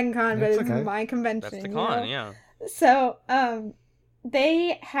about Dragon Con, but it's okay. My convention. That's the con, yeah. So,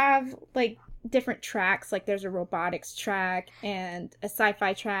 they have like different tracks. Like there's a robotics track and a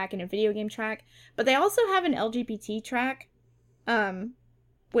sci-fi track and a video game track, but they also have an LGBT track,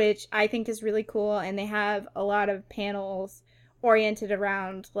 which I think is really cool. And they have a lot of panels oriented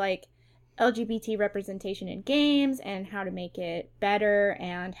around like LGBT representation in games and how to make it better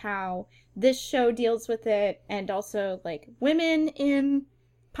and how this show deals with it, and also like women in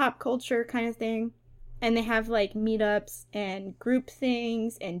pop culture kind of thing. And they have like meetups and group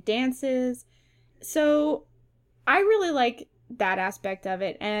things and dances. So I really like that aspect of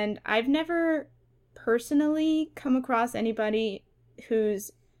it. And I've never personally come across anybody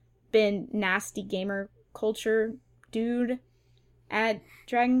who's been nasty gamer culture dude at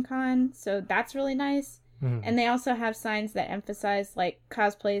Dragon Con, so that's really nice. And they also have signs that emphasize, like,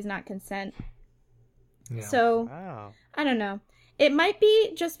 cosplay is not consent. Yeah. So, Wow. I don't know. It might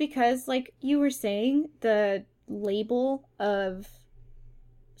be just because, like you were saying, the label of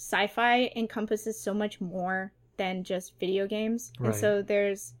sci-fi encompasses so much more than just video games. Right. And so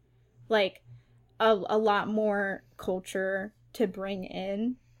there's, like, a lot more culture to bring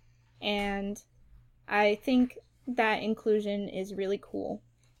in. And I think that inclusion is really cool.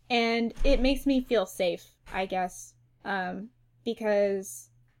 And it makes me feel safe, I guess, because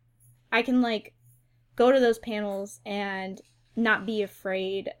I can, like, go to those panels and not be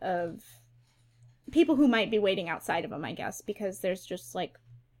afraid of people who might be waiting outside of them, I guess, because there's just, like,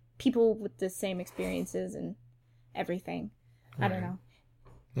 people with the same experiences and everything. I don't know.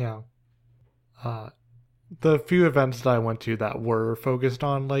 Yeah. The few events that I went to that were focused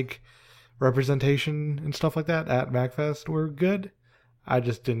on, like, representation and stuff like that at MagFest were good. I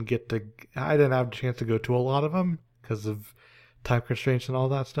just didn't I didn't have a chance to go to a lot of them because of time constraints and all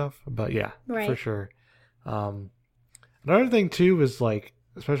that stuff. But yeah, Right. for sure. Another thing too is, like,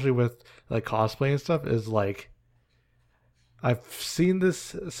 especially with, like, cosplay and stuff, is, like, I've seen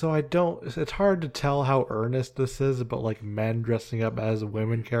this, so it's hard to tell how earnest this is, but, like, men dressing up as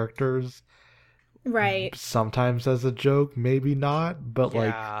women characters, Right. sometimes as a joke, maybe not, but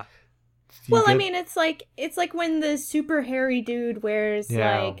like, Yeah. Well, I mean, it's like when the super hairy dude wears,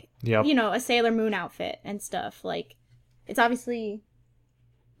 like, yep. you know, a Sailor Moon outfit and stuff. Like, it's obviously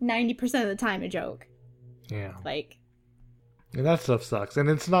 90% of the time a joke. Yeah. Like, And that stuff sucks. And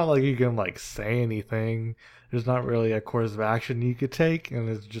it's not like you can, like, say anything. There's not really a course of action you could take. And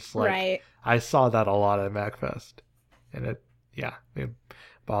it's just like, right. I saw that a lot at MagFest. And it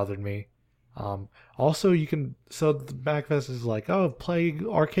bothered me. Also, so the MagFest is like, oh, play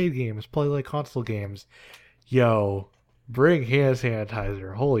arcade games, play, like, console games. Yo, bring hand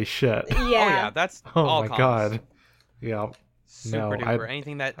sanitizer. Holy shit. Yeah. Oh yeah, that's Oh all my cons. god. Yeah. Super No, duper.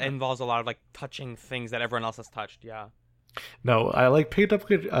 Anything that involves a lot of, like, touching things that everyone else has touched. Yeah. No, I, like, picked up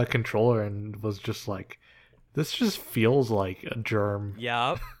a controller and was just like, this just feels like a germ.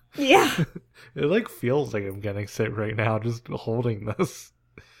 Yep. Yeah. It, like, feels like I'm getting sick right now just holding this.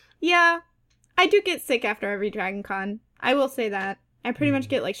 Yeah. I do get sick after every Dragon Con. I will say that. I pretty much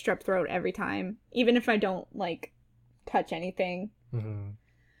get, like, strep throat every time. Even if I don't, like, touch anything. Mm-hmm.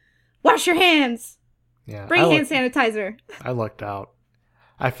 Wash your hands! Yeah. Bring hand sanitizer! I lucked out.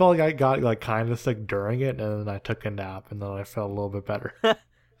 I felt like I got, like, kind of sick during it, and then I took a nap, and then I felt a little bit better.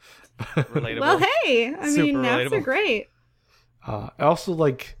 Relatable. Well, hey! I Super mean, naps are relatable. great. Also,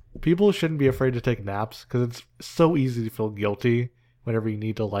 like, people shouldn't be afraid to take naps, because it's so easy to feel guilty whenever you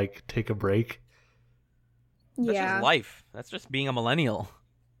need to, like, take a break. That's Yeah. just life. That's just being a millennial.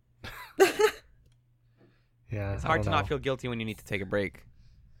 Yeah, It's hard to not feel guilty when you need to take a break.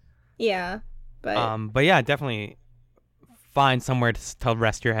 Yeah. But yeah, definitely find somewhere to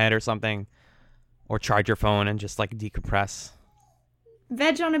rest your head or something, or charge your phone and just, like, decompress.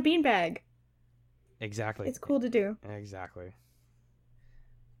 veg on a beanbag. Exactly. It's cool to do. Exactly.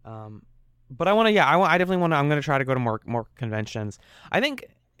 But I want to. Yeah, I definitely want to. I'm gonna try to go to more conventions. I think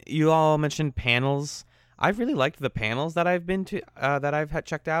you all mentioned panels. I've really liked the panels that I've been to, that I've had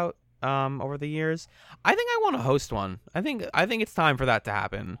checked out over the years. I think I want to host one. I think it's time for that to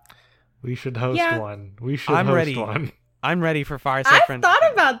happen. We should host Yeah. one. We should I'm host ready. one. I'm ready for Fireside I've Friends.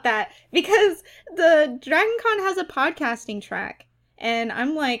 thought about that because the Dragon Con has a podcasting track. And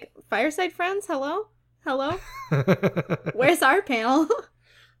I'm like, Fireside Friends, hello? Hello? Where's our panel?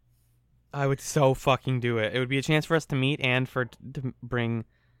 I would so fucking do it. It would be a chance for us to meet and to bring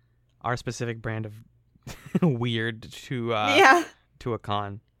our specific brand of weird to Yeah. to a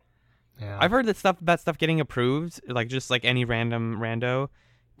con. Yeah. I've heard that stuff getting approved, like just like any random rando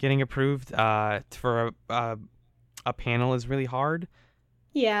getting approved for a panel is really hard.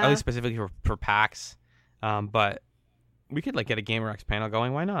 Yeah. At least specifically for PAX. But we could, like, get a GamerX panel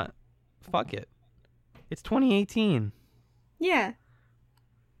going. Why not? Fuck it. It's 2018. Yeah.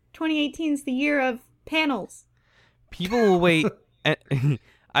 2018 is the year of panels. People will wait.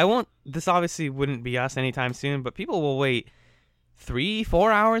 I won't. This obviously wouldn't be us anytime soon, but people will wait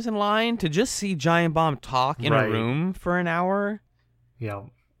 3-4 hours in line to just see Giant Bomb talk in Right. a room for an hour Yeah.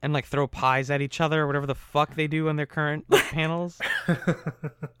 and, like, throw pies at each other or whatever the fuck they do in their current, like, panels.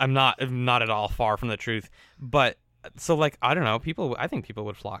 I'm not at all far from the truth, but so, like, I don't know. I think people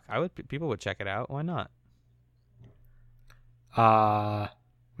would flock. People would check it out. Why not?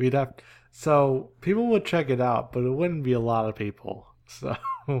 We'd have. So people would check it out, but it wouldn't be a lot of people. So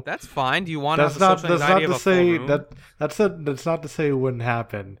That's fine. Do you want to have that's the not social that's anxiety not of to a full say room? that's not to say it wouldn't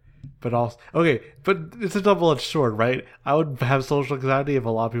happen. But also, okay, but it's a double-edged sword, right? I would have social anxiety if a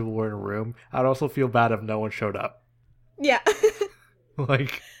lot of people were in a room. I'd also feel bad if no one showed up. Yeah.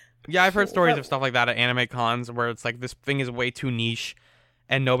 Like, Yeah, I've heard stories of stuff like that at anime cons where it's like this thing is way too niche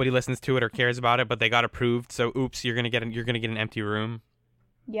and nobody listens to it or cares about it, but they got approved. So oops, you're gonna get an empty room.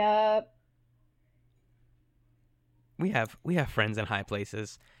 Yup. We have friends in high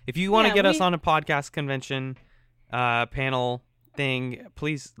places. If you want to Yeah, get us on a podcast convention panel thing,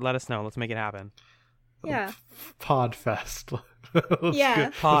 please let us know. Let's make it happen. Yeah. Podfest. Let's Yeah.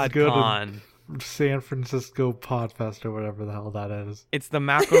 let's go to PodCon. San Francisco Podfest or whatever the hell that is. It's the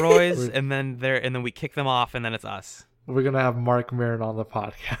McElroys, and then we kick them off, and then it's us. We're gonna have Mark Maron on the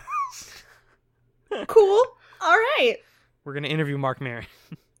podcast. Cool. All right. We're gonna interview Mark Maron.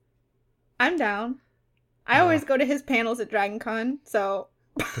 I'm down. I always go to his panels at DragonCon, so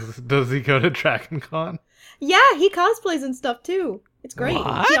Does he go to Dragon Con? yeah, he cosplays and stuff too. It's great.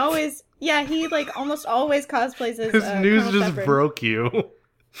 What? He like almost always cosplays as His news Colonel just Shepard. broke you.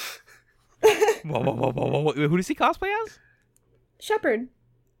 Whoa. Who does he cosplay as? Shepard.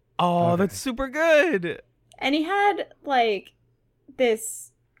 Oh, Okay. that's super good. And he had like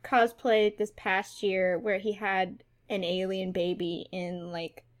this cosplay this past year where he had an alien baby in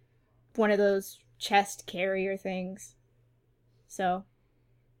like one of those chest carrier things. So,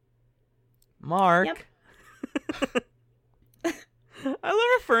 Mark. Yep. I love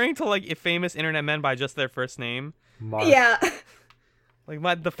referring to like famous internet men by just their first name. Mark. yeah. Like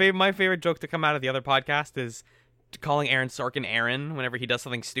my favorite joke to come out of the other podcast is calling Aaron Sorkin Aaron whenever he does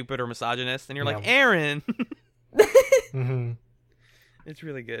something stupid or misogynist, and you're like, Yeah. Aaron. Mm-hmm. It's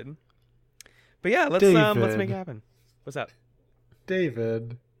really good. But yeah, let's David. make it happen. What's up?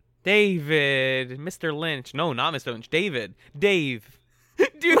 David. David, Mr. Lynch. No, not Mr. Lynch. David. Dave.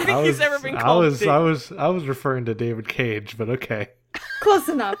 Do you think I he's was, ever been I called was, Dave? I was referring to David Cage, but okay. Close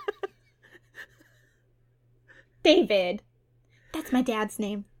enough. David. That's my dad's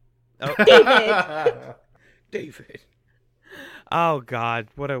name. Oh. David. David. Oh God,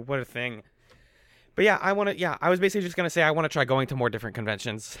 what a thing. But yeah, I was basically just gonna say I want to try going to more different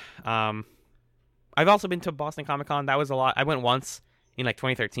conventions. I've also been to Boston Comic Con. That was a lot. I went once in like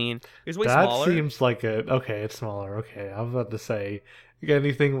 2013. It was way That smaller. seems like okay, it's smaller. Okay, I was about to say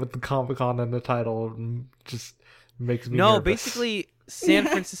anything with the Comic Con in the title just makes me No, nervous. basically San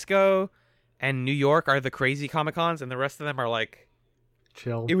Francisco and New York are the crazy Comic Cons, and the rest of them are like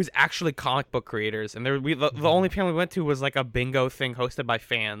Chill. it was actually comic book creators, and the only panel we went to was like a bingo thing hosted by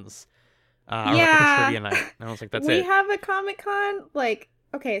fans. Or like a Yeah. trivia night. And I was like, that's we it. have a Comic-Con, like,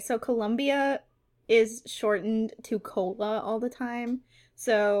 okay, so Columbia is shortened to Cola all the time.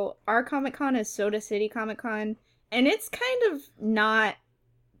 So our Comic-Con is Soda City Comic-Con, and it's kind of not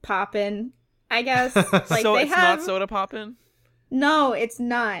poppin', I guess. Like, So they it's have... not soda poppin'? No, it's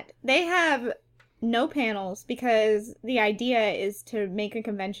not. They have no panels because the idea is to make a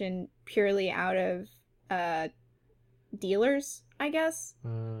convention purely out of dealers, I guess.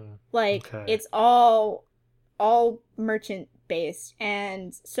 Like Okay. it's all merchant based,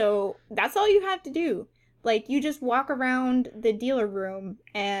 and so that's all you have to do. Like you just walk around the dealer room,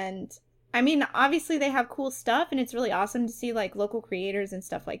 and I mean obviously they have cool stuff and it's really awesome to see like local creators and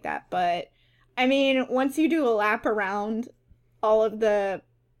stuff like that, but I mean once you do a lap around all of the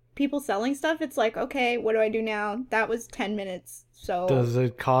people selling stuff, it's like, okay, what do I do now? That was 10 minutes. So Does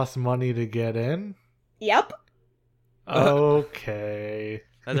it cost money to get in? yep. Okay.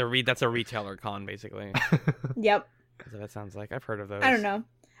 That's a retailer con, basically. Yep. That's what that sounds like. I've heard of those. I don't know.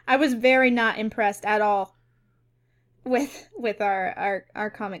 I was very not impressed at all with our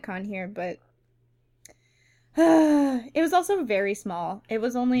Comic-Con here, but it was also very small. It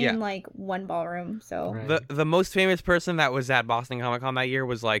was only Yeah. in like one ballroom, so Right. The most famous person that was at Boston Comic Con that year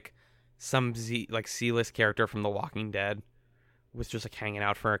was like some C-list character from The Walking Dead. Was just like hanging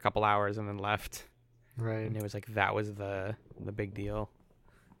out for a couple hours and then left. Right. And it was like that was the big deal.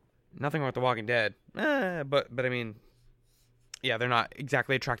 Nothing wrong with The Walking Dead, but I mean, yeah, they're not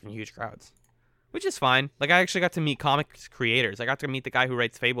exactly attracting huge crowds, which is fine. Like I actually got to meet comics creators. I got to meet the guy who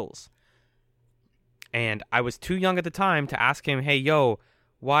writes Fables, and I was too young at the time to ask him, "Hey, yo,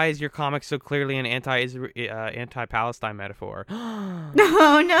 why is your comic so clearly an anti-Palestine metaphor?" no.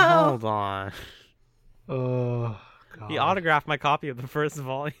 Hold on. Oh, God. He autographed my copy of the first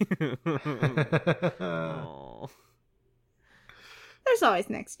volume. Oh. There's always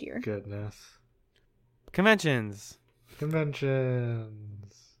next year. Goodness. Conventions.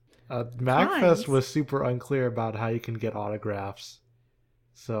 Conventions. MagFest Cons. was super unclear about how you can get autographs.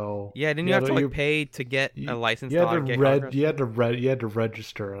 So Yeah, didn't you have to like pay to get a license? You had to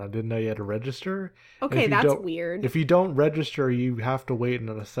register, and I didn't know you had to register. Okay, that's weird. If you don't register, you have to wait in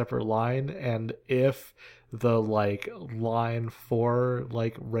a separate line, and if the like line for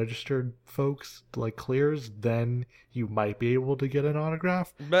like registered folks like clears, then you might be able to get an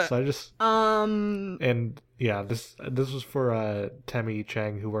autograph. But so I just and yeah, this was for Temmie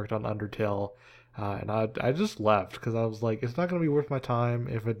Chang, who worked on Undertale. And I just left because I was like, it's not going to be worth my time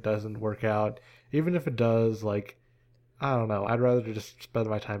if it doesn't work out. Even if it does, like, I don't know. I'd rather just spend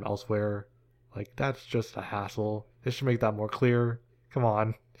my time elsewhere. Like, that's just a hassle. They should make that more clear. Come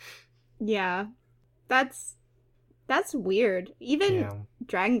on. Yeah. That's weird. Even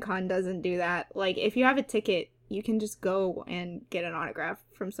Dragon Con doesn't do that. Like, if you have a ticket, you can just go and get an autograph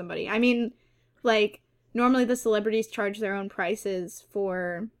from somebody. I mean, like, normally the celebrities charge their own prices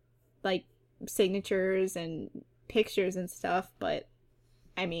for, like, signatures and pictures and stuff, but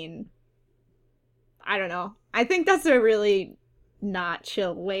I mean, I don't know. I think that's a really not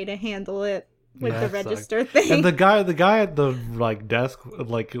chill way to handle it with the register thing. And the guy at the like desk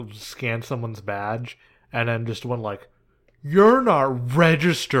like scanned someone's badge and then just went like, "You're not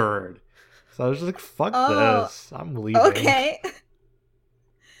registered." So I was just like, "Fuck this! I'm leaving." Okay.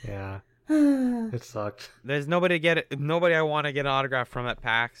 Yeah, it sucked. There's nobody I want to get an autograph from at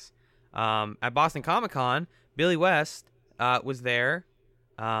PAX. At Boston Comic Con, Billy West was there.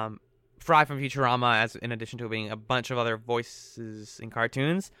 Fry from Futurama, as in addition to being a bunch of other voices in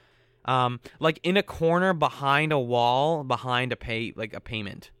cartoons. Like in a corner behind a wall, behind a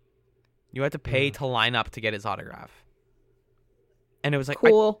payment. You had to pay to line up to get his autograph. And it was like,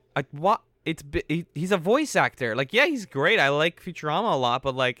 cool. What? He's a voice actor. Like, yeah, he's great. I like Futurama a lot,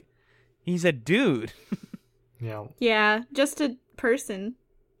 but like, he's a dude. Yeah. Yeah, just a person.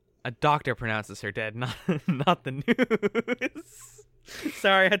 A doctor pronounces her dead, not the news.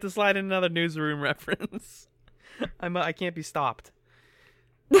 Sorry, I had to slide in another newsroom reference. I can't be stopped.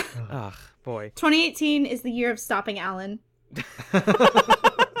 Ugh, boy. 2018 is the year of stopping Alan. You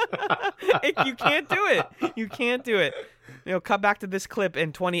can't do it. You can't do it. You know, cut back to this clip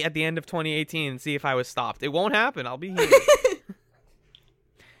at the end of 2018 and see if I was stopped. It won't happen. I'll be here.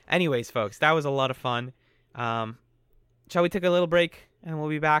 Anyways, folks, that was a lot of fun. Shall we take a little break and we'll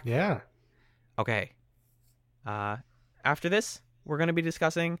be back? Yeah. Okay. After this, we're going to be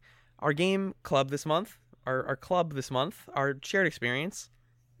discussing our game club this month, our club this month, our shared experience.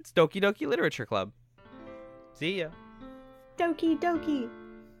 It's Doki Doki Literature Club. See ya. Doki Doki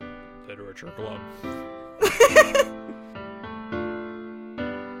Literature Club.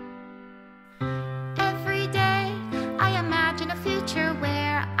 Every day I imagine a future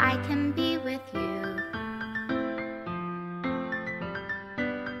where I can be with you.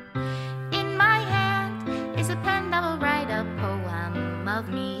 In my hand is a pen that will write a poem of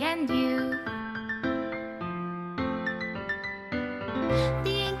me and you. The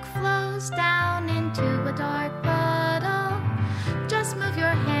ink flows down into a dark puddle. Just move your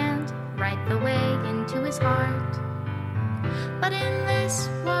hand right the way into his heart. But in this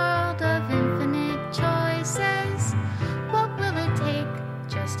world of infinite choices, what will it take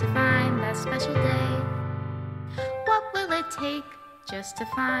just to find that special day? What will it take just to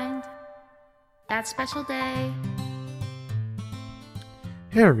find that special day?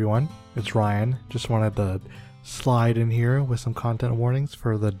 Hey everyone, it's Ryan. Just wanted to slide in here with some content warnings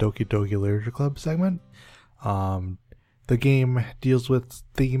for the Doki Doki Literature Club segment. The game deals with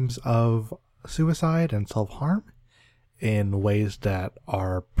themes of suicide and self-harm in ways that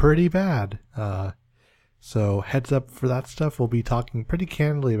are pretty bad. So heads up for that stuff. We'll be talking pretty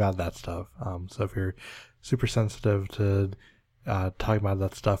candidly about that stuff. So if you're super sensitive to talking about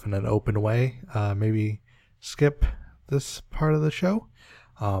that stuff in an open way, maybe skip this part of the show.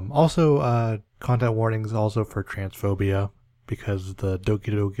 Also, content warnings also for transphobia, because the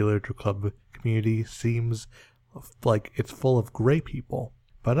Doki Doki Literature Club community seems like it's full of gray people.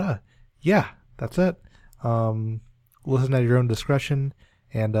 But yeah, that's it. Listen at your own discretion,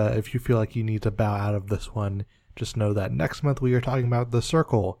 and if you feel like you need to bow out of this one, just know that next month we are talking about The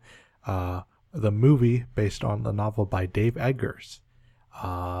Circle, the movie based on the novel by Dave Eggers.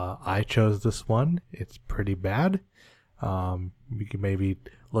 I chose this one. It's pretty bad. You can maybe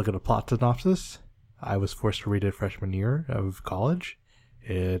look at a plot synopsis. I was forced to read it freshman year of college.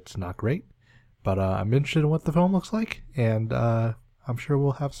 It's not great, but I'm interested in what the film looks like, and I'm sure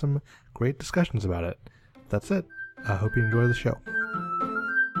we'll have some great discussions about it. That's it. I hope you enjoy the show.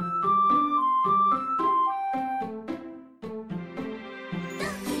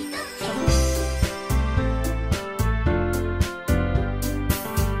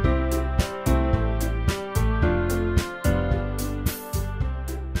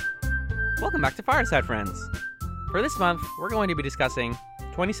 Welcome back to Fireside Friends. For this month, we're going to be discussing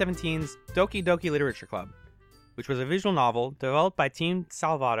 2017's Doki Doki Literature Club, which was a visual novel developed by Team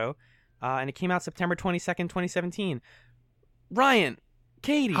Salvato, and it came out September 22nd, 2017. Ryan,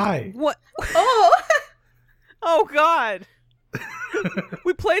 Katie, Hi. what? Oh! Oh God!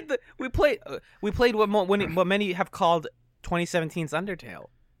 we played what many have called 2017's Undertale.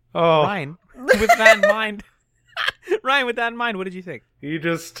 Oh, Ryan, with that in mind, what did you think? you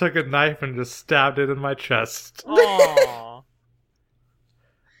just took a knife and just stabbed it in my chest. Aww.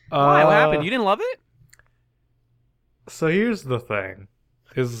 Why? What happened? You didn't love it? So here's the thing,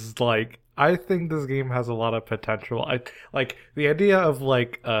 is like, I think this game has a lot of potential. I like the idea of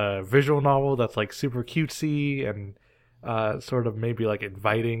like a visual novel that's like super cutesy and sort of maybe like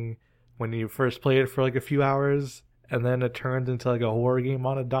inviting when you first play it for like a few hours, and then it turns into like a horror game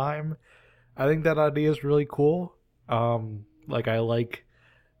on a dime. I think that idea is really cool. Like, I like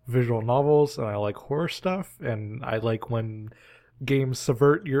visual novels and I like horror stuff, and I like when games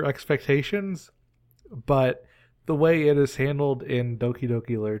subvert your expectations, but the way it is handled in Doki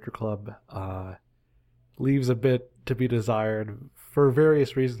Doki Literature Club leaves a bit to be desired for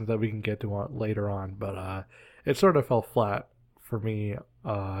various reasons that we can get to later on, but it sort of fell flat for me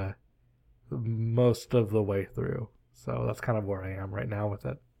most of the way through. So that's kind of where I am right now with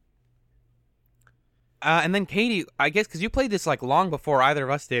it. And then Katie, I guess because you played this like long before either of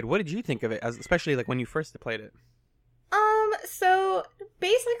us did, what did you think of it, especially like when you first played it? So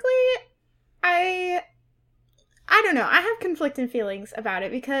basically, I don't know. I have conflicting feelings about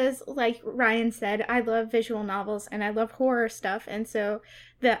it because, like Ryan said, I love visual novels and I love horror stuff, and so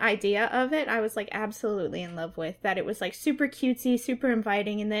the idea of it, I was like absolutely in love with. That it was like super cutesy, super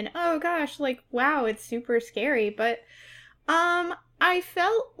inviting, and then oh gosh, like wow, it's super scary. But I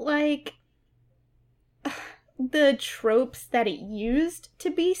felt like the tropes that it used to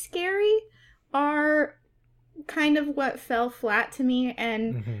be scary are kind of what fell flat to me,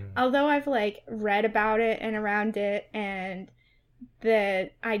 and although I've like read about it and around it, and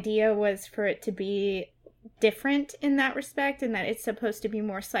the idea was for it to be different in that respect, and that it's supposed to be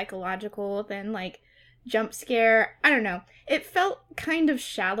more psychological than like jump scare, I don't know, it felt kind of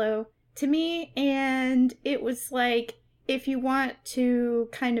shallow to me, and it was like, if you want to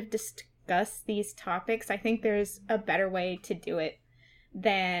kind of discuss these topics, I think there's a better way to do it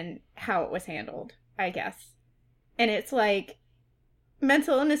than how it was handled, I guess. And it's like,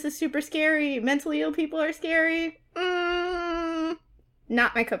 mental illness is super scary, mentally ill people are scary. Not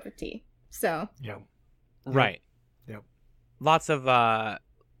my cup of tea. So. Yeah. Right. Yep. Lots of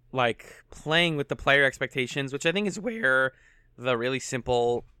like playing with the player expectations, which I think is where the really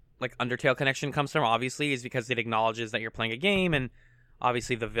simple like Undertale connection comes from, obviously, is because it acknowledges that you're playing a game, and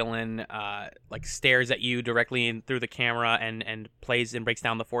obviously the villain like stares at you directly in through the camera and plays and breaks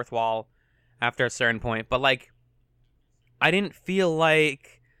down the fourth wall after a certain point. But like, I didn't feel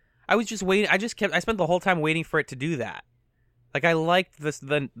like I was just waiting. I spent the whole time waiting for it to do that. Like, I liked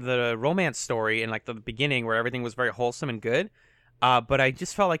the romance story in like the beginning where everything was very wholesome and good. But I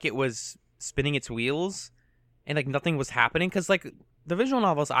just felt like it was spinning its wheels and like nothing was happening. Cause like the visual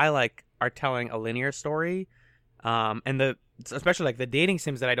novels I like are telling a linear story. And especially like the dating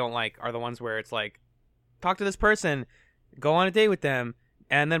sims that I don't like are the ones where it's like, talk to this person, go on a date with them,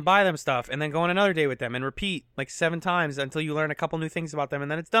 and then buy them stuff, and then go on another day with them, and repeat like 7 times until you learn a couple new things about them, and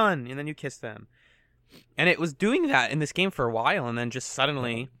then it's done, and then you kiss them. And it was doing that in this game for a while, and then just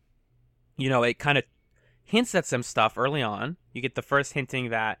suddenly, you know, it kind of hints at some stuff early on. You get the first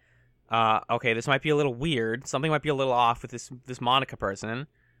hinting that, okay, this might be a little weird, something might be a little off with this Monica person,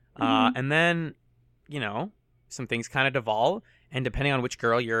 and then, you know, some things kind of devolve, and depending on which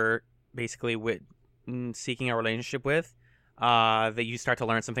girl you're basically seeking a relationship with, that you start to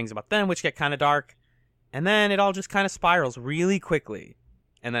learn some things about them, which get kind of dark, and then it all just kind of spirals really quickly,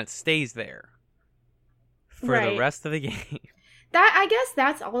 and then it stays there for the rest of the game. That, I guess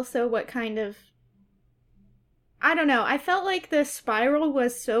that's also what kind of, I don't know, I felt like the spiral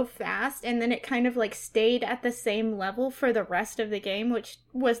was so fast, and then it kind of like stayed at the same level for the rest of the game, which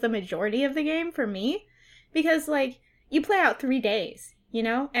was the majority of the game for me, because like, you play out 3 days, you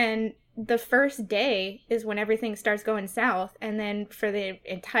know, and the first day is when everything starts going south, and then for the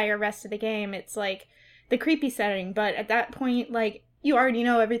entire rest of the game, it's like the creepy setting. But at that point, like, you already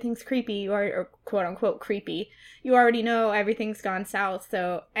know everything's creepy, or quote unquote creepy. You already know everything's gone south.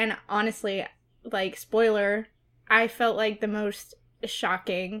 So, and honestly, like, spoiler, I felt like the most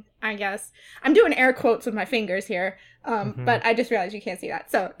shocking, I guess. I'm doing air quotes with my fingers here, but I just realized you can't see that.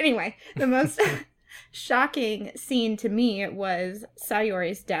 So anyway, the most shocking scene to me was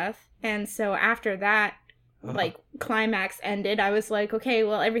Sayori's death. And so after that, like climax ended, I was like, okay,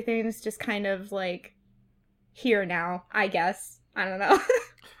 well, everything's just kind of like here now, I guess. I don't know.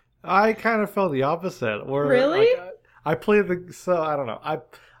 I kind of felt the opposite. Where Really? I played so I don't know.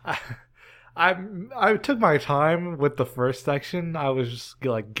 I took my time with the first section. I was just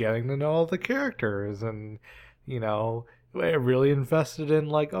like getting to know all the characters, and I really invested in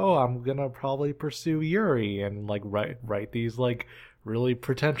like, oh, I'm gonna probably pursue Yuri and like write these like really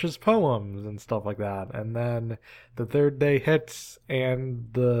pretentious poems and stuff like that. And then the third day hits and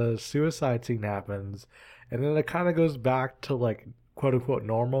the suicide scene happens, and then it kind of goes back to like quote unquote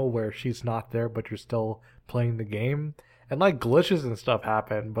normal, where she's not there but you're still playing the game, and like glitches and stuff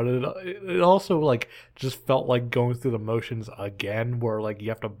happen, but it also like just felt like going through the motions again, where like you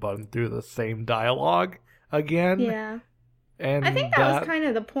have to button through the same dialogue again. Yeah. And I think that was kind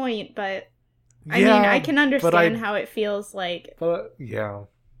of the point, but I yeah, mean, I can understand how it feels like yeah,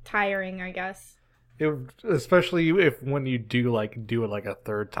 tiring, I guess. Especially if when you do it like a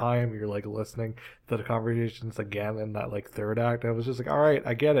third time, you're like listening to the conversations again in that like third act. I was just like, all right,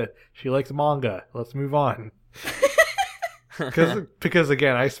 I get it. She likes manga. Let's move on. Because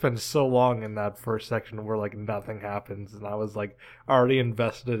again, I spent so long in that first section where like nothing happens, and I was like already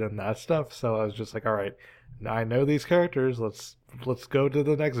invested in that stuff. So I was just like, all right, I know these characters. Let's go to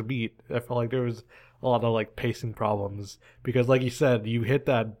the next beat. I felt like there was a lot of like pacing problems because, like you said, you hit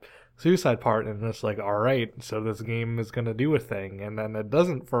that suicide part and it's like, all right, so this game is gonna do a thing, and then it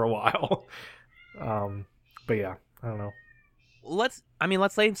doesn't for a while. But yeah, I don't know. Let's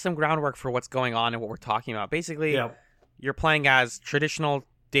lay some groundwork for what's going on and what we're talking about. Basically, you're playing as traditional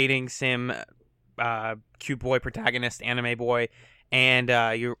dating sim, cute boy protagonist, anime boy, and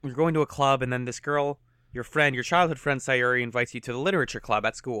you're going to a club, and then this girl, your childhood friend Sayuri, invites you to the literature club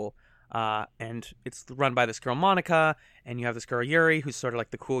at school. And it's run by this girl Monica, and you have this girl Yuri, who's sort of like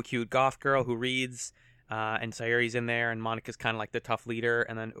the cool, cute goth girl who reads, and Sayuri's in there, and Monica's kind of like the tough leader.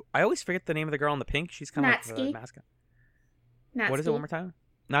 And then I always forget the name of the girl in the pink. She's kind of like the mascot. Natsuki. What is it one more time?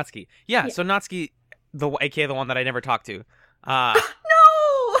 Natsuki. Yeah. So Natsuki, aka the one that I never talked to. No.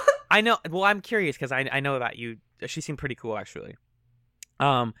 I know. Well, I'm curious because I know that she seemed pretty cool actually.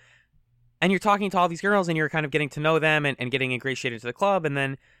 And you're talking to all these girls, and you're kind of getting to know them and getting ingratiated to the club, and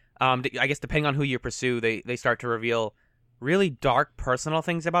then. I guess depending on who you pursue, they start to reveal really dark personal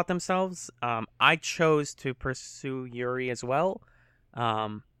things about themselves. I chose to pursue Yuri as well,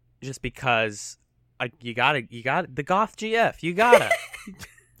 just because you got the goth GF. You gotta.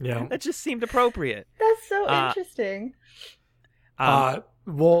 Yeah. That just seemed appropriate. That's so interesting.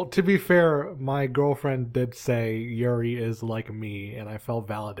 Well, to be fair, my girlfriend did say Yuri is like me, and I felt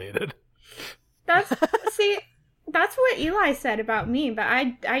validated. See. That's what Eli said about me, but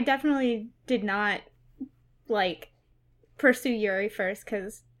I definitely did not, like, pursue Yuri first,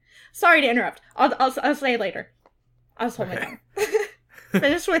 because... Sorry to interrupt. I'll say it later. I'll hold my tongue.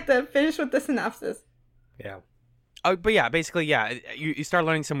 Finish with the synopsis. Yeah. But yeah, basically, yeah, you start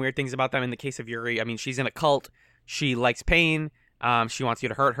learning some weird things about them. In the case of Yuri, I mean, she's in a cult. She likes pain. She wants you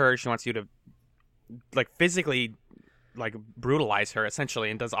to hurt her. She wants you to, like, physically, like, brutalize her, essentially,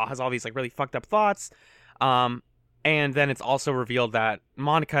 and has all these, like, really fucked up thoughts. And then it's also revealed that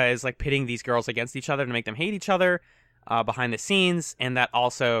Monica is like pitting these girls against each other to make them hate each other behind the scenes. And that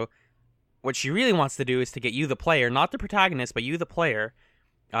also what she really wants to do is to get you, the player, not the protagonist, but you, the player,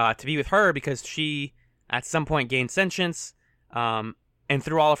 to be with her because she at some point gained sentience. And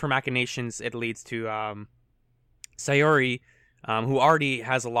through all of her machinations, it leads to Sayuri, who already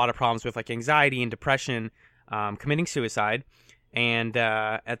has a lot of problems with like anxiety and depression, committing suicide. And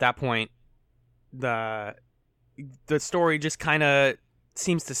at that point, the story just kind of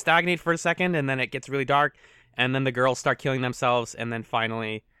seems to stagnate for a second, and then it gets really dark, and then the girls start killing themselves, and then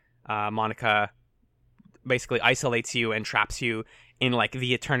finally Monica basically isolates you and traps you in like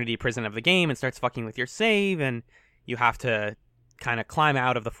the eternity prison of the game and starts fucking with your save, and you have to kind of climb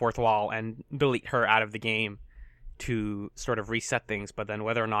out of the fourth wall and delete her out of the game to sort of reset things. But then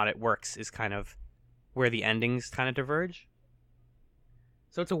whether or not it works is kind of where the endings kind of diverge.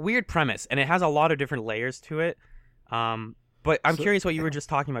 So it's a weird premise, and it has a lot of different layers to it. But I'm curious what you were just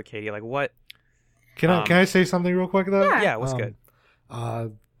talking about, Katie. Like, what? Can I say something real quick though? Yeah. Yeah, what's good?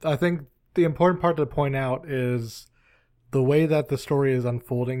 I think the important part to point out is the way that the story is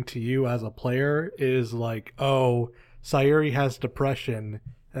unfolding to you as a player is like, oh, Sayuri has depression,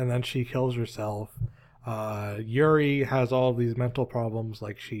 and then she kills herself. Yuri has all these mental problems,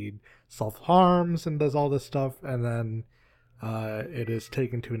 like she self-harms and does all this stuff, and then it is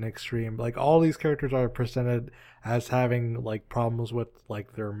taken to an extreme. Like, all these characters are presented as having like problems with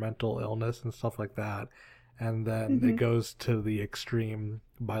like their mental illness and stuff like that, and then it goes to the extreme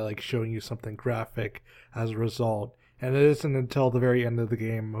by like showing you something graphic as a result. And it isn't until the very end of the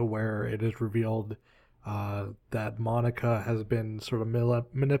game where it is revealed that Monica has been sort of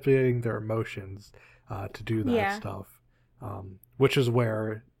manipulating their emotions to do that stuff, which is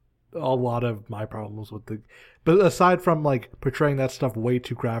where a lot of my problems with the... But aside from like portraying that stuff way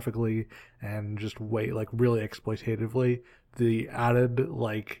too graphically and just way like really exploitatively, the added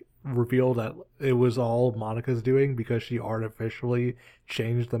like reveal that it was all Monica's doing because she artificially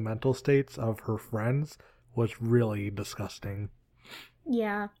changed the mental states of her friends was really disgusting.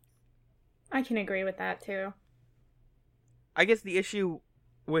 Yeah. I can agree with that too. I guess the issue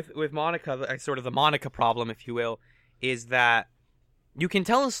with Monica, sort of the Monica problem, if you will, is that you can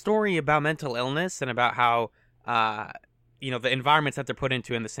tell a story about mental illness and about how, the environments that they're put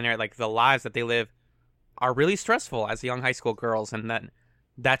into in the scenario, like the lives that they live, are really stressful as young high school girls, and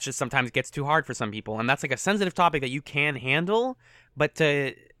that just sometimes gets too hard for some people. And that's like a sensitive topic that you can handle, but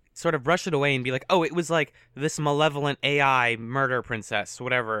to sort of brush it away and be like, oh, it was like this malevolent AI murder princess,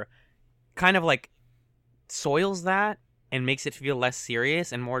 whatever, kind of like soils that and makes it feel less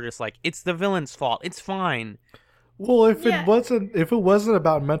serious and more just like, it's the villain's fault. It's fine. Well, if it wasn't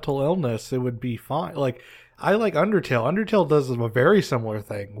about mental illness, it would be fine. Like, I like Undertale. Undertale does a very similar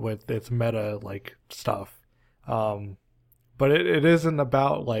thing with its meta like stuff. But it isn't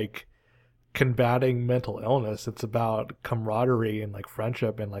about like combating mental illness. It's about camaraderie and like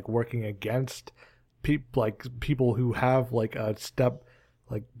friendship and like working against people who have like a step,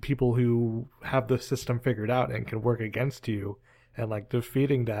 like people who have the system figured out and can work against you, and like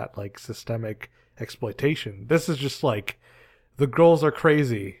defeating that like systemic exploitation. This is just like the girls are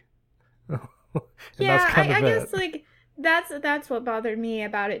crazy. Yeah, I guess like that's what bothered me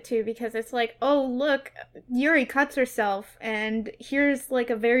about it too, because it's like, oh look, Yuri cuts herself and here's like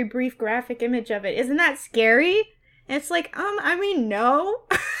a very brief graphic image of it. Isn't that scary? And it's like, I mean, no.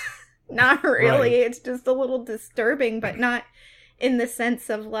 Not really. Right. It's just a little disturbing, but not in the sense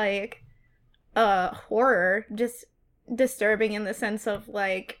of like horror, just disturbing in the sense of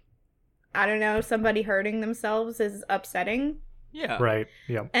like, I don't know, somebody hurting themselves is upsetting. Yeah. Right.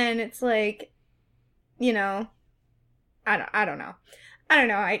 Yeah. And it's like, you know, I don't know.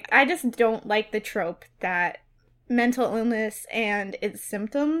 I just don't like the trope that mental illness and its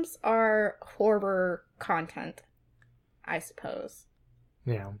symptoms are horror content, I suppose.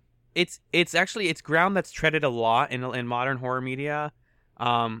 Yeah. It's actually ground that's treaded a lot in modern horror media.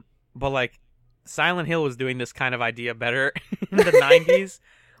 But like Silent Hill was doing this kind of idea better in the 90s.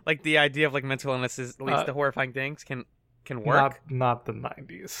 Like the idea of like mental illnesses, at least the horrifying things can work. Not the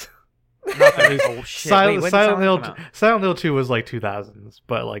 90s. Oh shit! Silent Hill 2 was like 2000s,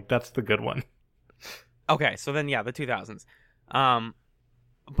 but like that's the good one. Okay, so then yeah, the 2000s.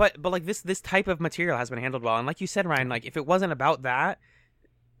 But like this type of material has been handled well, and like you said, Ryan, like if it wasn't about that,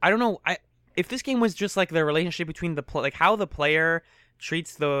 I don't know. If this game was just like the relationship between like how the player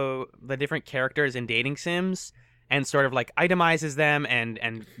treats the different characters in dating sims, and sort of like itemizes them and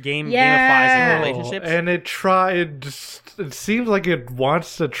gamifies their relationships. And it seems like it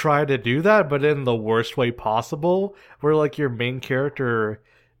wants to try to do that, but in the worst way possible, where like your main character,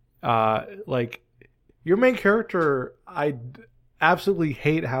 I absolutely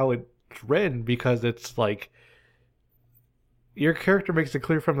hate how it's written, because it's like, your character makes it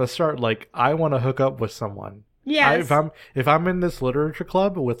clear from the start, like, I want to hook up with someone. Yes. If I'm in this literature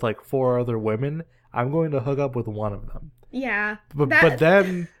club with like 4 other women, I'm going to hook up with one of them. Yeah. But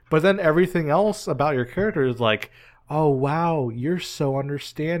then everything else about your character is like, oh wow, you're so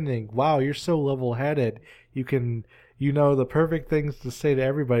understanding. Wow, you're so level-headed. You know the perfect things to say to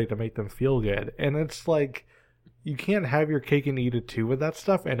everybody to make them feel good. And it's like, you can't have your cake and eat it too with that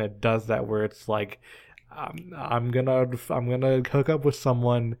stuff. And it does that, where it's like, I'm gonna hook up with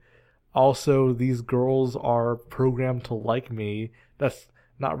someone. Also, these girls are programmed to like me. That's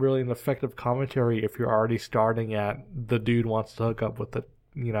not really an effective commentary if you're already starting at the dude wants to hook up with the,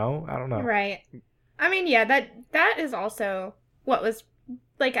 I don't know. Right. I mean, yeah, that is also what was,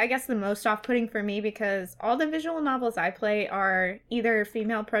 like, I guess the most off-putting for me, because all the visual novels I play are either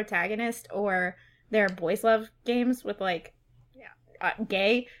female protagonist or they're boys love games with, like,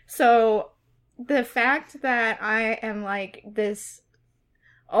 gay. So the fact that I am, like, this,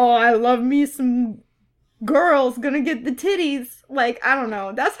 oh, I love me some girls gonna get the titties. Like, I don't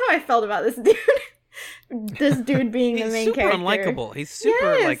know. That's how I felt about this dude. This dude being the main character. He's super unlikable. He's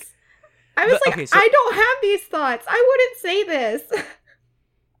super, like... I was I don't have these thoughts. I wouldn't say this.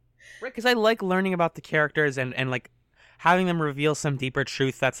 Right, because I like learning about the characters and like, having them reveal some deeper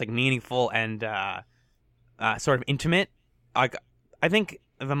truth that's, like, meaningful and sort of intimate. Like, I think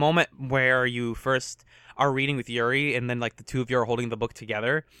the moment where you first... are reading with Yuri, and then like the two of you are holding the book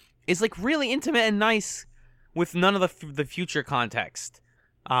together, is like really intimate and nice, with none of the future context.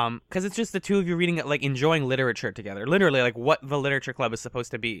 Because it's just the two of you reading it, like enjoying literature together, literally like what the literature club is supposed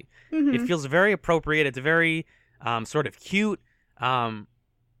to be. Mhm. It feels very appropriate. It's very sort of cute, and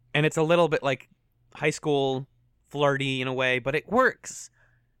it's a little bit like high school flirty in a way, but it works.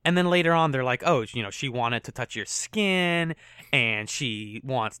 And then later on, they're like, oh, you know, she wanted to touch your skin, and she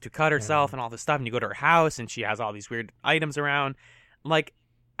wants to cut herself, and all this stuff. And you go to her house, and she has all these weird items around. Like,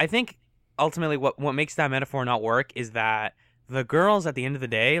 I think ultimately what makes that metaphor not work is that the girls at the end of the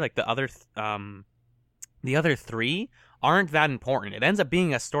day, like the other three, aren't that important. It ends up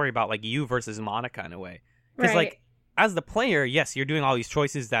being a story about like you versus Monica in a way. Because Right. like as the player, yes, you're doing all these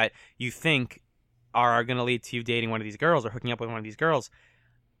choices that you think are going to lead to you dating one of these girls or hooking up with one of these girls.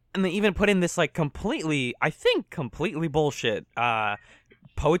 And they even put in this like completely bullshit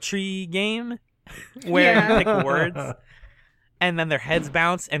poetry game where Yeah. you pick words and then their heads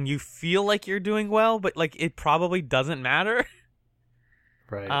bounce and you feel like you're doing well, but like it probably doesn't matter.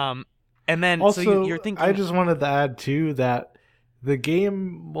 Right. And then Also, so you're thinking, I just wanted to add too that the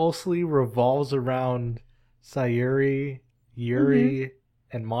game mostly revolves around Sayuri, Yuri,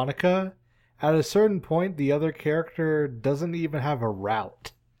 and Monica. At a certain point, the other character doesn't even have a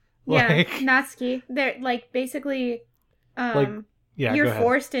route. Yeah, Like, Natsuki. They're like basically yeah, you're go ahead.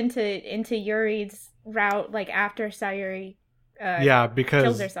 forced into Yuri's route like after Sayuri Yeah, kills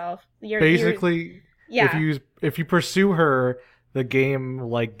because herself. basically, yeah. if you pursue her, the game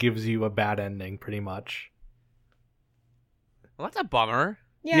like gives you a bad ending, pretty much. well, that's a bummer.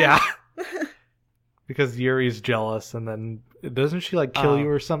 Yeah. Because Yuri's jealous, and then doesn't she like kill Oh. you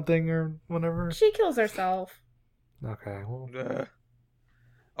or something or whatever? She kills herself. Okay, well, Ugh.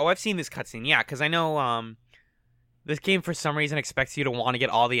 Oh, I've seen this cutscene. Yeah, because I know this game for some reason expects you to want to get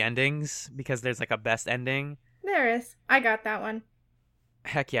all the endings because there's like a best ending. There is. I got that one.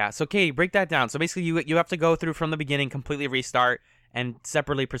 Heck yeah. So Katie, break that down. So basically you have to go through from the beginning, completely restart, and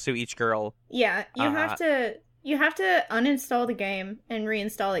separately pursue each girl. Yeah, you Uh, have to uninstall the game and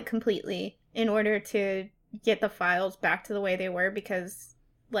reinstall it completely in order to get the files back to the way they were, because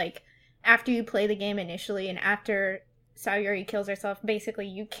like after you play the game initially and after Sayuri kills herself, basically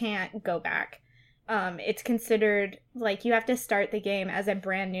you can't go back. It's considered like you have to start the game as a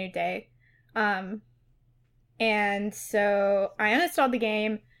brand new day. And so I uninstalled the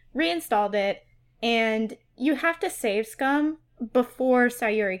game, reinstalled it, and you have to save scum before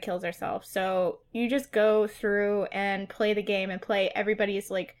Sayuri kills herself. So you just go through and play the game and play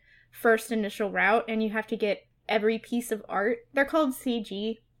everybody's like first initial route, and you have to get every piece of art. They're called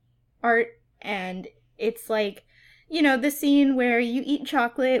CG art, and it's like, you know, the scene where you eat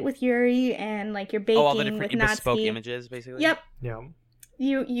chocolate with Yuri and like you're baking all the with different bespoke Natsuki. images, basically. Yep. yeah.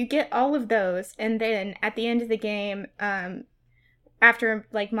 You get all of those, and then at the end of the game, after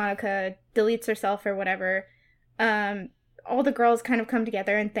like Monica deletes herself or whatever, all the girls kind of come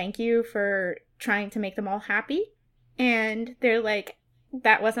together and thank you for trying to make them all happy, and they're like,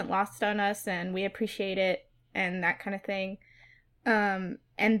 that wasn't lost on us, and we appreciate it, and that kind of thing. And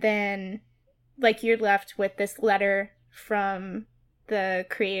then like you're left with this letter from the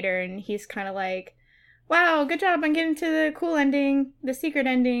creator, and he's kind of like, wow, good job on getting to the cool ending, the secret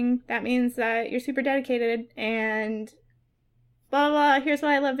ending. That means that you're super dedicated, and blah, blah, blah. Here's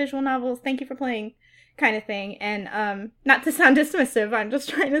why I love visual novels. Thank you for playing, kind of thing. And not to sound dismissive, I'm just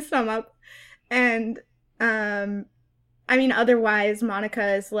trying to sum up. And I mean, otherwise,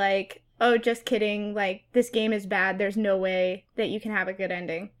 Monica is like, oh, just kidding. Like, this game is bad. There's no way that you can have a good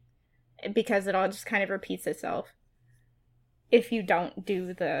ending, because it all just kind of repeats itself if you don't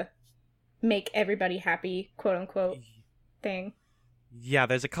do the make everybody happy, quote unquote, thing. Yeah,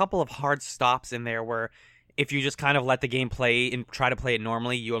 there's a couple of hard stops in there where if you just kind of let the game play and try to play it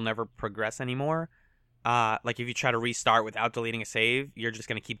normally, you'll never progress anymore. Like if you try to restart without deleting a save, you're just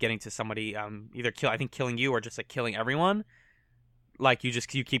gonna keep getting to somebody either killing you or just like killing everyone. Like you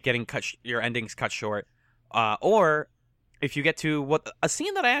keep getting your endings cut short. Or if you get to a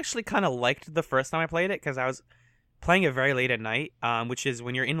scene that I actually kind of liked the first time I played it, because I was playing it very late at night, which is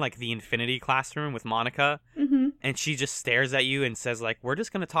when you're in like the Infinity classroom with Monica, Mm-hmm. and she just stares at you and says like, "We're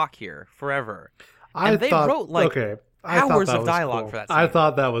just gonna talk here forever." I And they thought, wrote, like, okay, I thought hours that of was dialogue cool. for that I scene.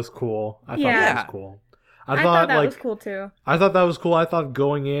 thought that was cool. I thought Yeah. that was cool. I thought that was cool too. I thought that was cool. I thought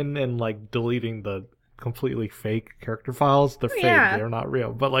going in and like deleting the completely fake character files, they're fake, Yeah. they're not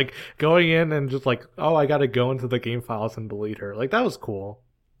real. But like going in and just like, oh, I gotta go into the game files and delete her. Like that was cool.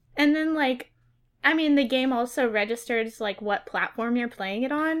 And then like, I mean, the game also registers like what platform you're playing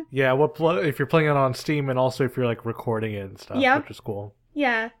it on. Yeah, if you're playing it on Steam and also if you're like recording it and stuff, Yep. which is cool.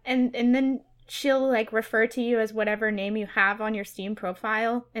 Yeah, and then she'll like refer to you as whatever name you have on your Steam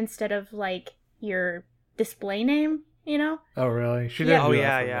profile instead of like your display name, you know? Oh, really? She Yeah. didn't Oh, do yeah,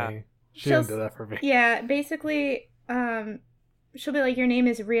 that for yeah. me. She She'll didn't do that for me. Yeah, basically, she'll be like, your name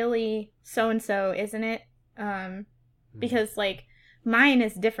is really so-and-so, isn't it? Because, like, mine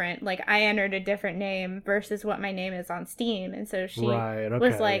is different. Like, I entered a different name versus what my name is on Steam. And so she Right, okay,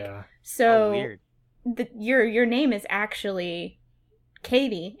 was like, yeah. so Oh, weird. your name is actually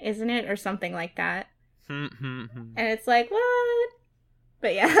Katie, isn't it? Or something like that. And it's like, what?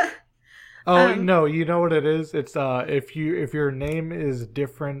 But yeah. Oh, no, you know what it is? It's if your name is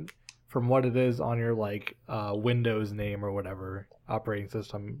different from what it is on your like Windows name or whatever operating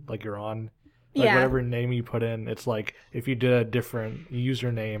system like you're on, like Yeah. whatever name you put in, it's like if you did a different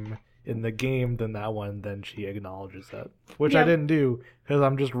username in the game than that one, then she acknowledges that. Which I Yep. didn't do because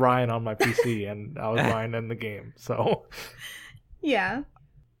I'm just Ryan on my PC and I was Ryan in the game. So Yeah.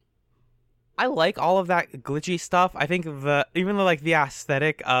 I like all of that glitchy stuff. I think even the like the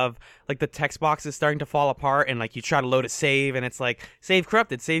aesthetic of like the text box is starting to fall apart, and like you try to load a save, and it's like save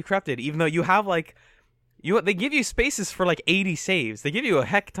corrupted, even though you have like they give you spaces for like 80 saves. They give you a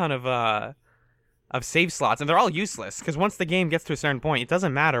heck ton of save slots, and they're all useless because once the game gets to a certain point, it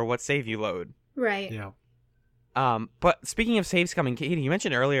doesn't matter what save you load. Right. yeah. But speaking of saves coming, Katie, you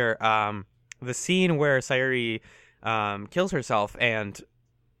mentioned earlier the scene where Sayuri kills herself, and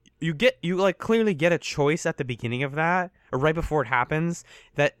you like clearly get a choice at the beginning of that, or right before it happens,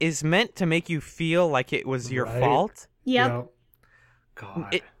 that is meant to make you feel like it was your Right. fault. Yep.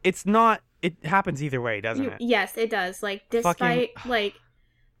 God. It's not. It happens either way, doesn't it? Yes, it does. Like, despite, like,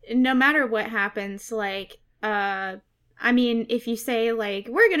 no matter what happens, like, I mean, if you say, like,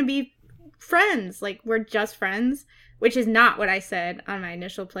 we're gonna be friends, like, we're just friends, which is not what I said on my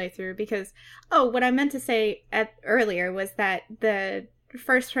initial playthrough, because, what I meant to say earlier was that the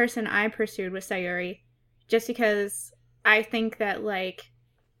first person I pursued was Sayuri, just because I think that, like,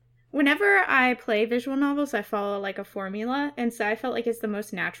 whenever I play visual novels, I follow, like, a formula, and so I felt like it's the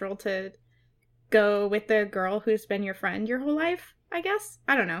most natural to go with the girl who's been your friend your whole life, I guess.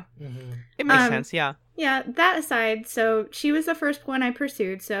 I don't know. Mm-hmm. It makes sense, yeah. Yeah, that aside, so she was the first one I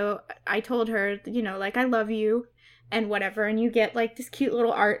pursued, so I told her, you know, like, I love you, and whatever, and you get, like, this cute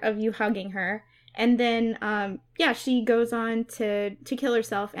little art of you hugging her. And then, she goes on to kill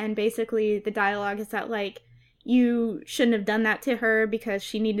herself, and basically the dialogue is that, like, you shouldn't have done that to her because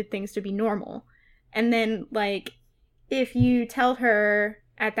she needed things to be normal. And then, like, if you tell her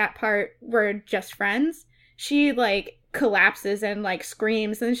at that part we're just friends, she, like, collapses and, like,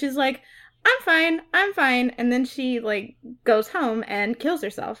 screams, and she's like, I'm fine, and then she, like, goes home and kills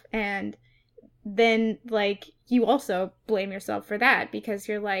herself, and then, like, you also blame yourself for that, because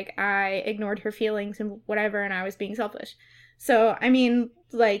you're like, I ignored her feelings and whatever, and I was being selfish. So, I mean,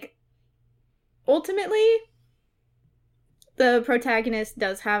 like, ultimately, the protagonist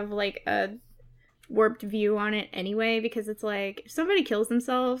does have, like, a warped view on it anyway, because it's like, if somebody kills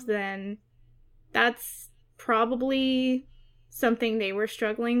themselves, then that's probably something they were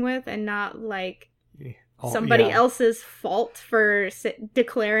struggling with, and not, like, somebody else's fault for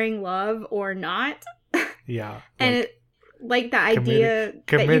declaring love or not. Yeah. And it, like, the idea that you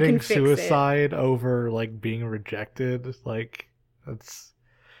can committing fix suicide over like being rejected, like that's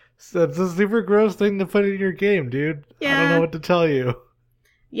a super gross thing to put in your game, dude. I don't Yeah. know what to tell you.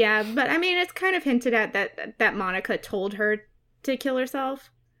 Yeah, but I mean, it's kind of hinted at that Monica told her to kill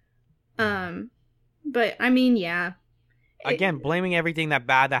herself. But I mean, yeah. Again, blaming everything that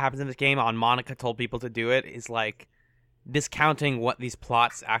bad that happens in this game on Monica told people to do it is like discounting what these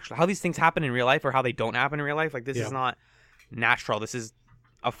plots actually, how these things happen in real life or how they don't happen in real life. Like, this is not natural. This is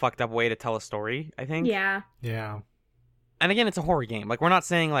a fucked up way to tell a story, I think. Yeah. Yeah. And again, it's a horror game. Like, we're not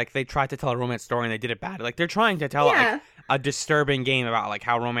saying like they tried to tell a romance story and they did it bad. Like, they're trying to tell like, a disturbing game about like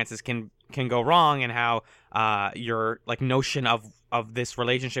how romances can go wrong, and how your like notion of this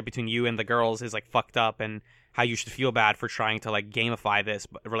relationship between you and the girls is like fucked up, and how you should feel bad for trying to like gamify this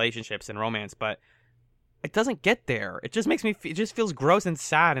relationships and romance. But it doesn't get there. It just makes me it just feels gross and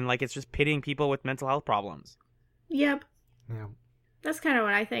sad, and like it's just pitying people with mental health problems. Yep. Yeah. That's kind of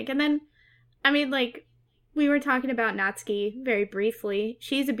what I think. And then, I mean, like, we were talking about Natsuki very briefly.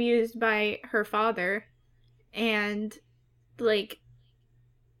 She's abused by her father, and, like,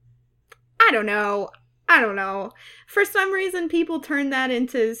 I don't know. For some reason, people turn that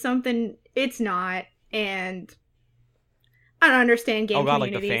into something it's not, and I don't understand game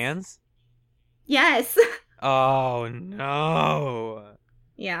communities. Like the fans? Yes. Oh, no.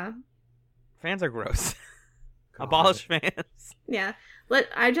 Yeah. Fans are gross. God. Abolish fans. Yeah.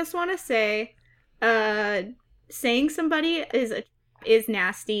 I just want to say, saying somebody is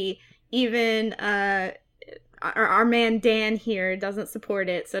nasty even our man Dan here doesn't support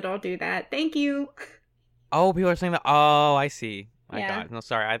it, so don't do that. Thank you. Oh, people are saying that. Oh, I see. I Yeah. got it. No,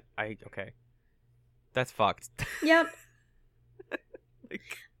 sorry. I okay. That's fucked. Yep.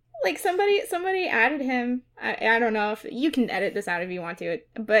 Like somebody added him. I don't know if you can edit this out if you want to,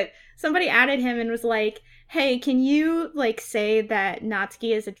 but somebody added him and was like, "Hey, can you like say that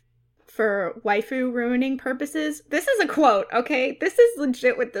Natsuki is for waifu ruining purposes?" This is a quote, okay? This is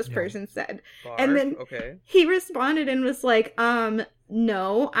legit what this person said. And then okay. he responded and was like,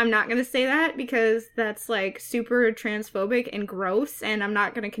 no, I'm not gonna say that because that's like super transphobic and gross, and I'm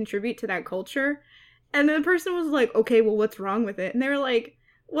not gonna contribute to that culture. And then the person was like, okay, well, what's wrong with it? And they were like,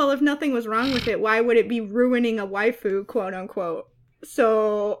 well, if nothing was wrong with it, why would it be ruining a waifu, quote unquote?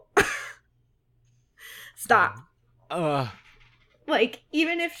 So, stop. Like,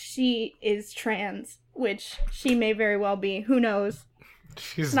 even if she is trans, which she may very well be, who knows?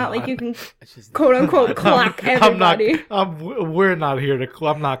 She's Not like you can, She's quote unquote, clock everybody. We're not here to.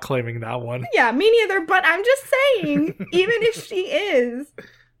 I'm not claiming that one. Yeah, me neither, but I'm just saying, even if she is,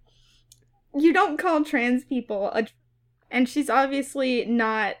 you don't call trans people and she's obviously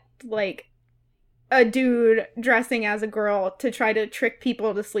not, like, a dude dressing as a girl to try to trick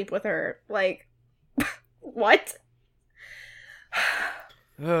people to sleep with her. Like, what?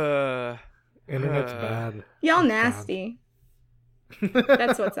 Internet's bad. Y'all nasty.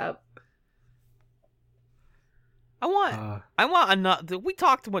 That's what's up. I want another. We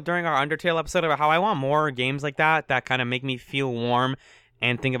talked during our Undertale episode about how I want more games like that kind of make me feel warm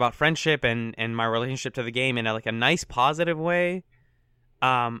and think about friendship and my relationship to the game in a nice positive way.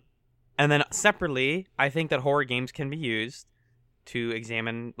 And then separately, I think that horror games can be used to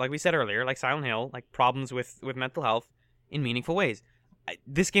examine, like we said earlier, like Silent Hill, like problems with mental health in meaningful ways.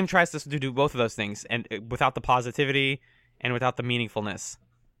 This game tries to do both of those things, and without the positivity and without the meaningfulness.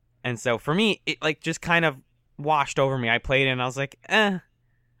 And so for me, it like just kind of washed over me. I played it and I was like, I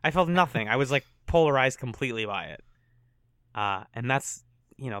felt nothing. I was like polarized completely by it. And that's,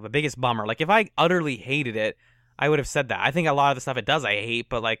 the biggest bummer. Like if I utterly hated it, I would have said that. I think a lot of the stuff it does I hate,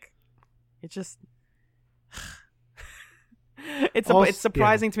 but like it just it's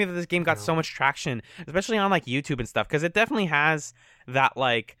surprising to me that this game got so much traction, especially on like YouTube and stuff, because it definitely has that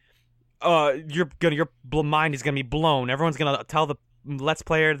like your mind is gonna be blown. Everyone's gonna tell the Let's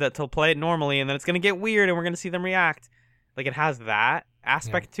Player that to play it normally, and then it's gonna get weird, and we're gonna see them react. Like it has that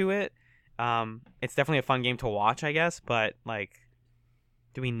aspect to it. It's definitely a fun game to watch, I guess. But like,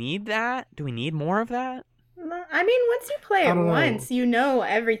 do we need that? Do we need more of that? I mean, once you play it once, you know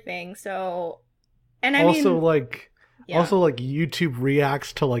everything. So, and I also mean, like, YouTube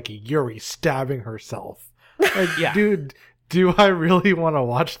reacts to like Yuri stabbing herself. Like, dude, do I really want to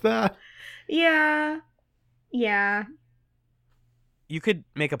watch that? Yeah. You could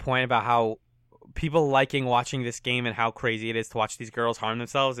make a point about how people liking watching this game and how crazy it is to watch these girls harm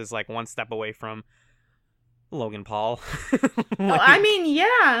themselves is like one step away from Logan Paul. Well, I mean,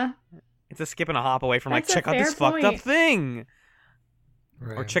 yeah. It's a skip and a hop away from That's like, check out this fucked up thing.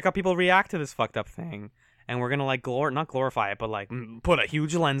 Right. Or check out people react to this fucked up thing. And we're gonna like not glorify it, but like put a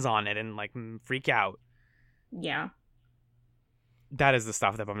huge lens on it and like freak out. Yeah. That is the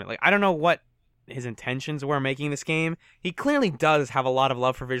stuff that I'm like, I don't know what his intentions were making this game. He clearly does have a lot of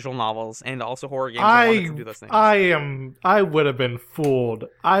love for visual novels and also horror games. I wanted to do those things. I would have been fooled.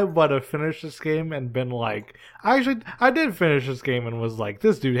 I would have finished this game and been like, I did finish this game and was like,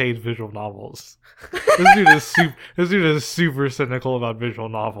 this dude hates visual novels. This dude is super cynical about visual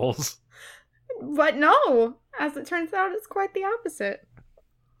novels. But no, as it turns out, it's quite the opposite.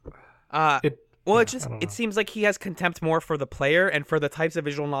 It seems like he has contempt more for the player and for the types of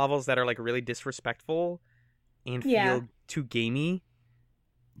visual novels that are like really disrespectful and feel too gamey.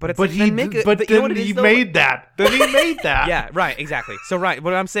 But he made that. Then he made that. Yeah, right, exactly. So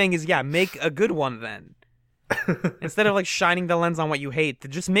what I'm saying is, make a good one then. Instead of like shining the lens on what you hate,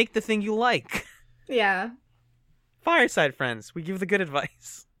 just make the thing you like. Yeah. Fireside Friends, we give the good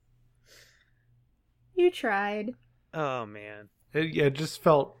advice. You tried. Oh man. It just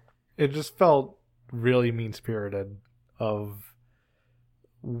felt really mean-spirited of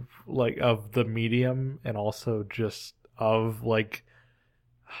the medium, and also just of like,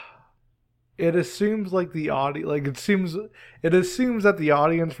 it assumes like the audience, like it assumes that the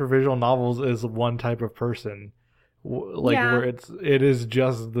audience for visual novels is one type of person, where it is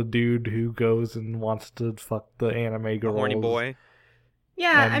just the dude who goes and wants to fuck the anime girls, the horny boy.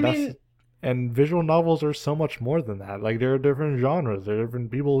 Yeah, and visual novels are so much more than that. Like, there are different genres. There are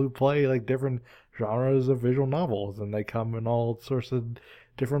different people who play like different genres of visual novels, and they come in all sorts of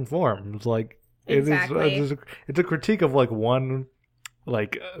different forms. Like, exactly. It's a critique of like one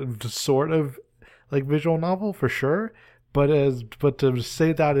like sort of like visual novel for sure, but to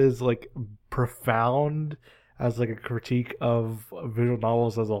say that is like profound as like a critique of visual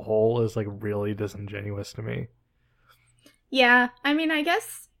novels as a whole is like really disingenuous to me. Yeah, I mean, I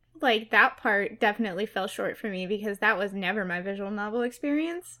guess like that part definitely fell short for me because that was never my visual novel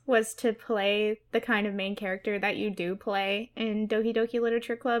experience, was to play the kind of main character that you do play in Doki Doki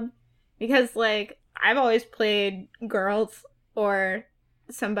Literature Club. Because like I've always played girls or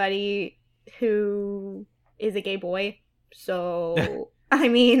somebody who is a gay boy. So, I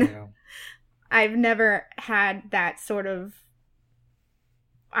mean, Yeah. I've never had that sort of,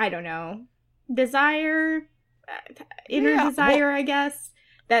 I don't know, desire, inner Yeah, desire, I guess,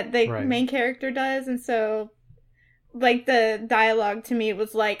 that the Right. main character does. And so, like, the dialogue to me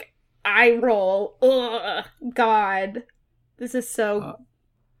was like, eye roll, ugh, God, this is so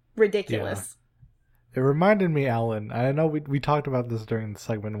ridiculous. It reminded me, Alan, I know we talked about this during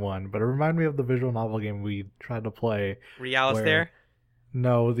segment 1, but it reminded me of the visual novel game we tried to play. Realis Where- there?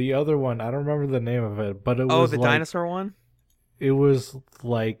 No, the other one, I don't remember the name of it, but it Oh, was the like, dinosaur one? it was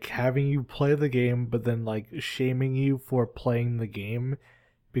like having you play the game, but then like shaming you for playing the game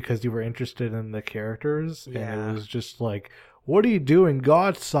because you were interested in the characters. And Yeah. it was just like, what are you doing? Go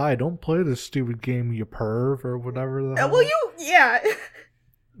outside. Don't play this stupid game, you perv, or whatever the hell. Well, yeah.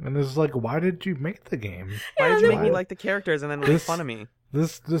 And it's like, why did you make the game? Why did you make me Why- like the characters and then make This- fun of me?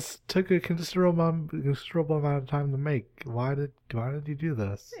 This took a considerable amount of time to make. Why did you do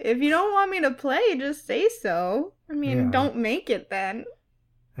this? If you don't want me to play, just say so. I mean, Yeah. don't make it then.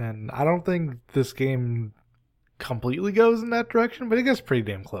 And I don't think this game completely goes in that direction, but it gets pretty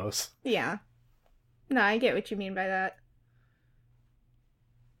damn close. Yeah. No, I get what you mean by that.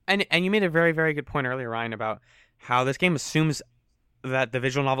 And you made a very, very good point earlier, Ryan, about how this game assumes that the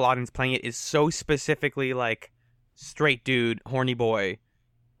visual novel audience playing it is so specifically like straight dude, horny boy,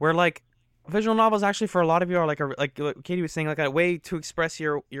 where like visual novels actually for a lot of you are like like what Katie was saying, like a way to express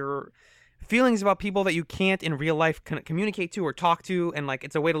your feelings about people that you can't in real life communicate to or talk to, and like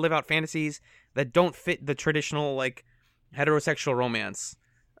it's a way to live out fantasies that don't fit the traditional like heterosexual romance.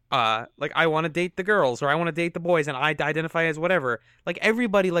 Like I want to date the girls or I want to date the boys and I identify as whatever. Like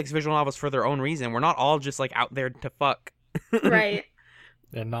everybody likes visual novels for their own reason. We're not all just like out there to fuck. Right.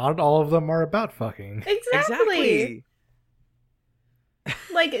 And not all of them are about fucking. Exactly.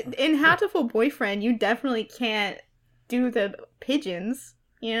 Like, in Hatoful Boyfriend, you definitely can't do the pigeons,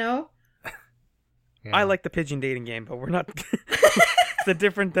 you know? Yeah. I like the pigeon dating game, but we're not. That's a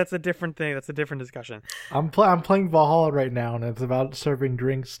different thing. That's a different discussion. I'm playing Valhalla right now, and it's about serving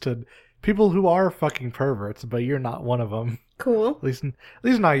drinks to people who are fucking perverts, but you're not one of them. Cool. At least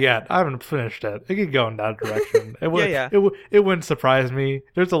not yet. I haven't finished it. It could go in that direction. It would, Yeah. It wouldn't surprise me.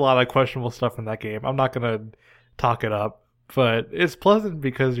 There's a lot of questionable stuff in that game. I'm not gonna talk it up, but it's pleasant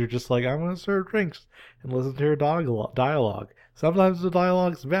because you're just like, I'm gonna serve drinks and listen to your dialogue. Sometimes the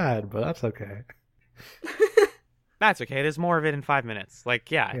dialogue's bad, but that's okay. That's okay. There's more of it in 5 minutes.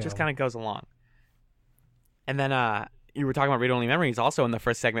 Like, yeah, it just Yeah. kind of goes along. And then you were talking about Read Only Memories also in the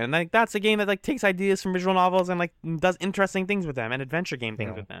first segment, and like that's a game that like takes ideas from visual novels and like does interesting things with them and adventure game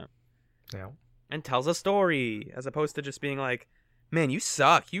things Yeah. with them. Yeah. And tells a story as opposed to just being like, man, you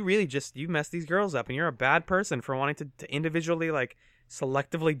suck. You really you messed these girls up and you're a bad person for wanting to individually like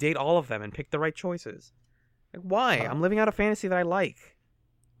selectively date all of them and pick the right choices. Like, why? I'm living out a fantasy that I like.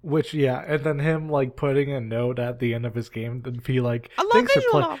 Which, yeah, and then him like putting a note at the end of his game to be like, I love thanks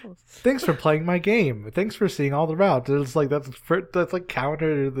visual for novels. thanks for playing my game. Thanks for seeing all the routes. It's like that's like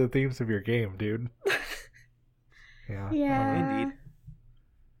counter to the themes of your game, dude. Yeah. Yeah. Indeed.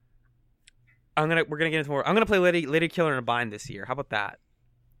 We're gonna get into more. I'm gonna play Lady Killer in a Bind this year. How about that?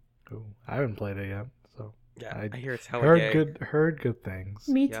 Ooh, I haven't played it yet, so Yeah, I hear it's hella heard gay. heard good things.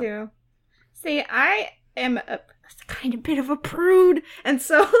 Me Yep. too. See, I am a kind of bit of a prude, and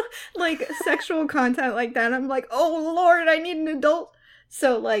so like sexual content like that, I'm like, oh Lord, I need an adult.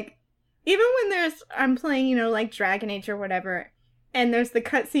 So like, even when I'm playing, you know, like Dragon Age or whatever, and there's the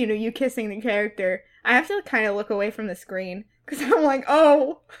cutscene of you kissing the character, I have to kind of look away from the screen because I'm like,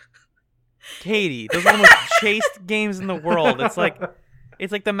 oh. Katie, those are the most chaste games in the world. It's like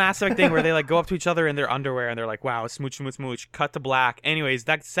the Mass Effect thing where they like go up to each other in their underwear and they're like, wow, smooch, smooch, smooch, cut to black. Anyways,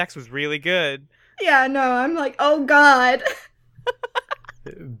 that sex was really good. Yeah, no, I'm like, oh God.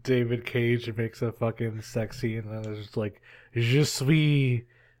 David Cage makes a fucking sex scene and it's just like, je suis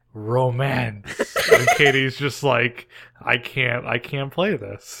romance. And Katie's just like, I can't play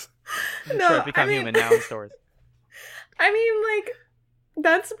this. No, Detroit Become I mean- Human now in stores. I mean, like,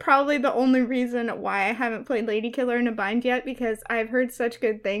 That's probably the only reason why I haven't played Lady Killer in a Bind yet, because I've heard such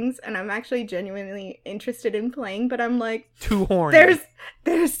good things and I'm actually genuinely interested in playing, but I'm like, Too horny.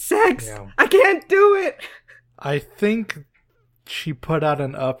 there's sex. Yeah. I can't do it. I think she put out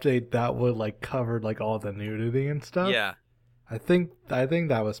an update that would like cover like all the nudity and stuff. Yeah. I think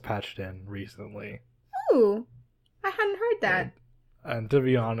that was patched in recently. Ooh, I hadn't heard that. And to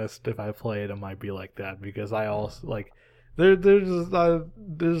be honest, if I play it, it might be like that because I also like there's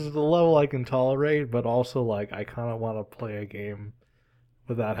the level I can tolerate, but also like I kind of want to play a game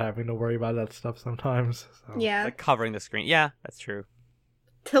without having to worry about that stuff sometimes. So. Yeah, Like covering the screen. Yeah, that's true.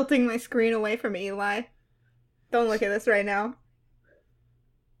 tilting my screen away from Eli. Don't look at this right now.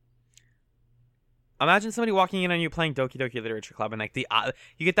 Imagine somebody walking in on you playing Doki Doki Literature Club and like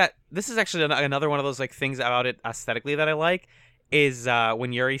you get that. This is actually another one of those like things about it aesthetically that I like is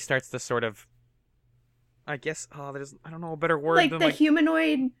when Yuri starts to sort of, I guess, I don't know a better word Like than the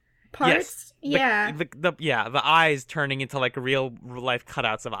humanoid parts? Yes. Yeah. The eyes turning into like real life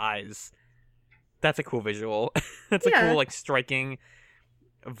cutouts of eyes. That's a cool visual. That's a Yeah. cool like striking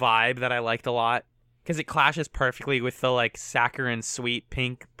vibe that I liked a lot because it clashes perfectly with the like saccharine sweet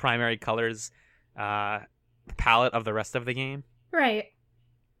pink primary colors palette of the rest of the game. Right.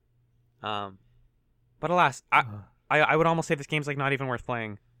 But alas, I would almost say this game's like not even worth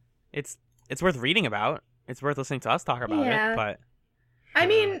playing. It's worth reading about. It's worth listening to us talk about Yeah. it, but I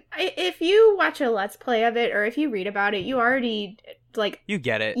mean, if you watch a Let's Play of it, or if you read about it, you already, like, you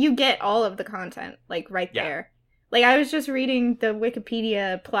get it. you get all of the content, like, right Yeah. there. Like, I was just reading the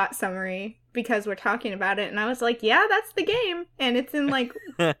Wikipedia plot summary because we're talking about it, and I was like, yeah, that's the game. And it's in, like,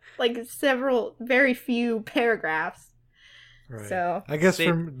 several, very few paragraphs. Right. So, I guess They-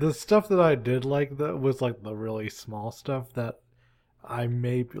 from the stuff that I did like that was like the really small stuff that I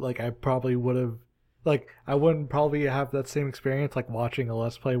probably would have like I wouldn't probably have that same experience like watching a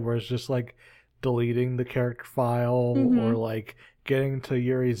Let's Play where it's just like deleting the character file Mhm. or like getting to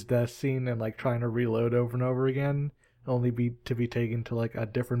Yuri's death scene and like trying to reload over and over again, only be taken to like a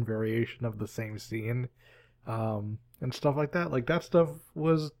different variation of the same scene, and stuff like that. Like that stuff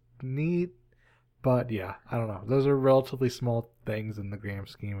was neat. But yeah, I don't know. Those are relatively small things in the grand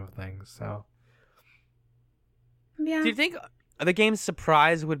scheme of things. So yeah. Do you think the game's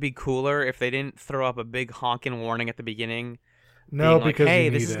surprise would be cooler if they didn't throw up a big honking warning at the beginning? no, being like, because hey,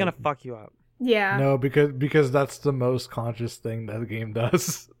 you this need is it. gonna fuck you up. Yeah. No, because that's the most conscious thing that the game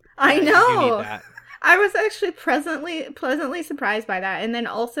does. I Yeah, you do know. need that. I was actually pleasantly surprised by that. And then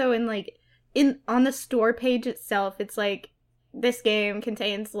also on the store page itself, it's like this game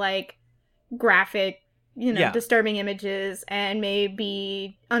contains like graphic, Yeah. disturbing images and may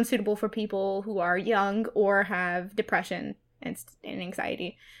be unsuitable for people who are young or have depression and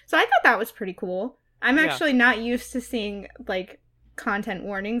anxiety. So I thought that was pretty cool. I'm Yeah. actually not used to seeing like content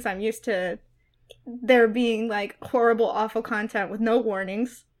warnings. I'm used to there being like horrible, awful content with no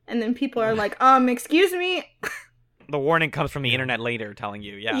warnings. And then people are like, excuse me. The warning comes from the internet later telling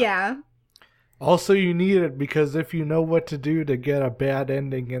you, Yeah. Also, you need it because if you know what to do to get a bad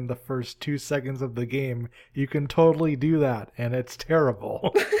ending in the first 2 seconds of the game, you can totally do that, and it's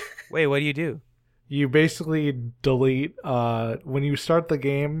terrible. Wait, what do you do? You basically delete when you start the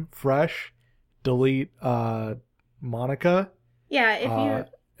game fresh, delete Monica, Yeah, if you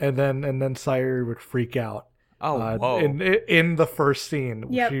and then Sayuri would freak out. Oh, whoa. In the first scene,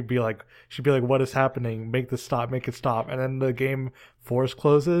 Yep. she'd be like, "What is happening? Make this stop! Make it stop!" And then the game force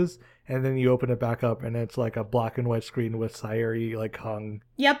closes, and then you open it back up, and it's like a black and white screen with Sayuri like hung.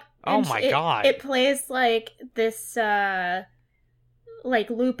 Yep. Oh And my God. It plays like this like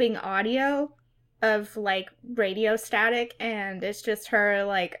looping audio of like radio static, and it's just her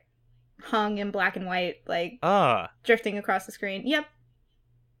like hung in black and white, like drifting across the screen. Yep.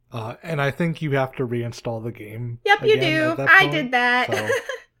 And I think you have to reinstall the game. Yep, you again do. at that I point. did that.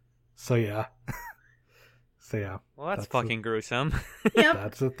 So yeah. So yeah. Well, that's That's fucking gruesome. Yep.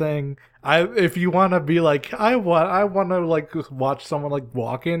 That's the thing. If you want to be like, I want to like watch someone like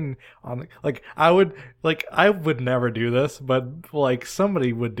walk in on like I would never do this, but like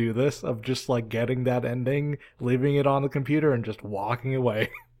somebody would do this of just like getting that ending, leaving it on the computer, and just walking away.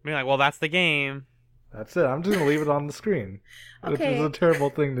 Being like, well, that's the game. That's it. I'm just gonna leave it on the screen. Which Okay. is a terrible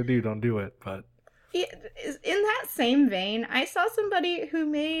thing to do. Don't do it. But In that same vein, I saw somebody who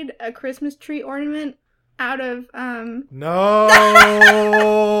made a Christmas tree ornament out of no,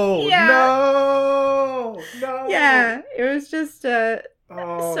 Yeah. no. yeah, it was just Oh.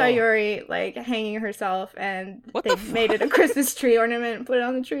 Sayuri like hanging herself, and What they the made it a Christmas tree ornament and put it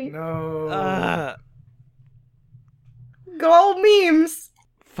on the tree. No. Good old memes.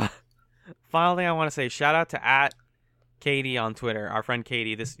 Final thing I want to say, shout out to Katie on Twitter, our friend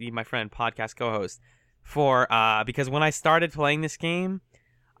Katie, my friend, podcast co-host, because when I started playing this game,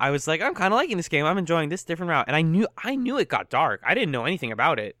 I was like, I'm kind of liking this game. I'm enjoying this different route, and I knew it got dark. I didn't know anything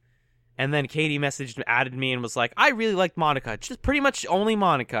about it, and then Katie added me, and was like, I really liked Monica, just pretty much only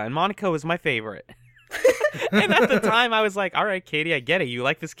Monica, and Monica was my favorite. And at the time, I was like, all right, Katie, I get it. You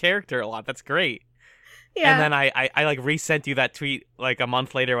like this character a lot. That's great. Yeah. And then I like resent you that tweet like a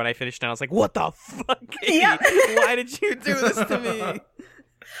month later when I finished, and I was like, what the fuck, Katie? Yeah. Why did you do this to me?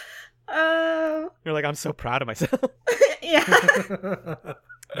 You're like, I'm so proud of myself. Yeah.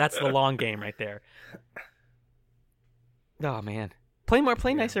 That's the long game right there. Oh man, play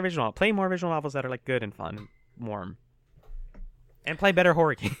nicer visual. Play more visual novels that are like good and fun and warm, and play better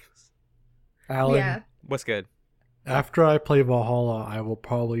horror games. Alan, Yeah. What's good? after I play Valhalla, I will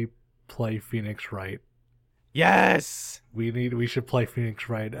probably play Phoenix Wright. Yes, We should play Phoenix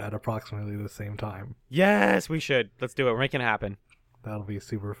Wright at approximately the same time. yes, we should. Let's do it. We're making it happen. That'll be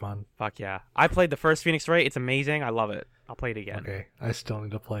super fun. Fuck yeah! I played the first Phoenix Wright. It's amazing. I love it. I'll play it again. Okay, I still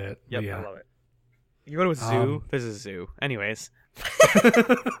need to play it. Yep, but yeah. I love it. You go to a zoo. There's a zoo. Anyways,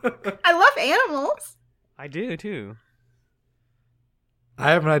 I love animals. I do too.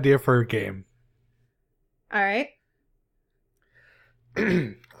 I have an idea for a game. All right.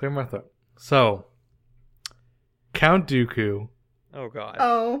 Clear my throat. So, Count Dooku, Oh god.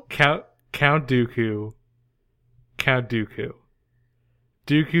 Oh. Count Dooku, Dooku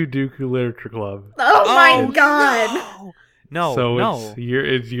Dooku Literature Club. Oh my god. No. So no.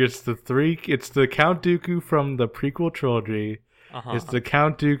 it's the Count Dooku from the prequel trilogy. Uh-huh. It's the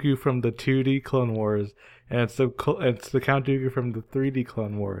Count Dooku from the 2D Clone Wars, and it's the Count Dooku from the 3D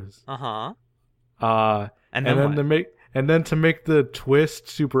Clone Wars. Uh-huh. And then what? to make the twist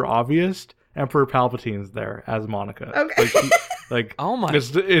super obvious, Emperor Palpatine's there as Monica. Okay. Oh my it's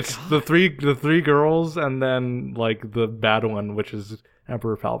the three girls, and then like the bad one, which is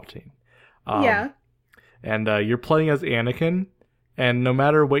Emperor Palpatine. Yeah. And you're playing as Anakin, and no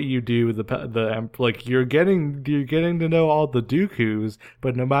matter what you do, you're getting to know all the Dookus,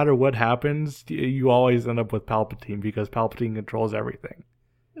 but no matter what happens, you always end up with Palpatine because Palpatine controls everything.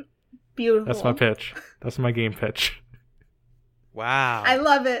 Beautiful. That's my pitch. That's my game pitch. Wow. I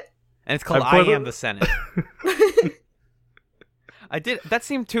love it. And it's called I I put Am the Senate. That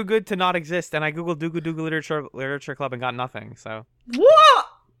seemed too good to not exist, and I googled Dooku Literature Club and got nothing. So Whoa!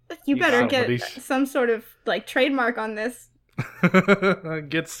 You You better somebody get some sort of like trademark on this.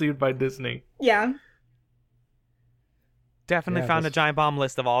 Get sued by Disney. Yeah. definitely Yeah, found a that's- giant bomb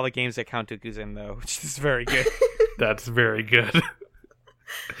list of all the games that Count Dooku's in, though, which is very good. That's very good.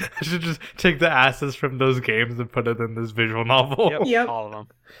 I should just take the assets from those games and put it in this visual novel. Yep. All of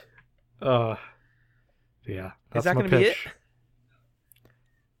them. Yeah. Is That's that my going to be it? pitch.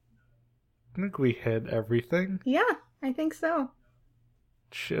 I think we hit everything. Yeah, I think so.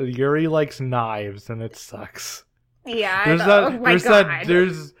 Yuri likes knives, and it sucks. Yeah, There's I know. that. Oh my There's god. that.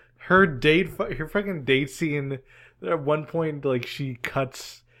 There's her fucking date scene. At one point, like she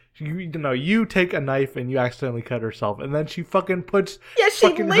cuts. You take a knife and you accidentally cut herself, and then she fucking puts. Yeah, she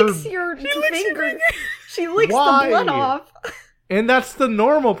fucking licks her- your She licks your finger. finger. She licks Why? the blood off. And that's the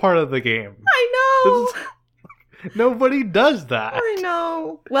normal part of the game. I know. Nobody does that. I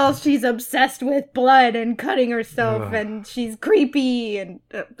know. Well, she's obsessed with blood and cutting herself, Ugh. and she's creepy, and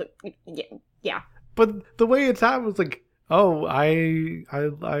yeah. But the way it's happened was like, oh, I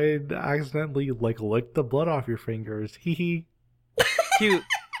accidentally like licked the blood off your fingers. Hee hee. Cute.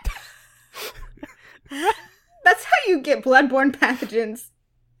 That's how you get bloodborne pathogens.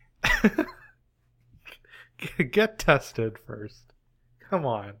 Get tested first. Come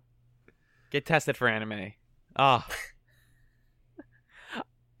on. Get tested for anime. Oh.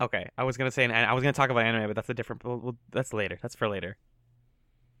 Okay, I was gonna talk about anime, but that's a different. That's later. That's for later.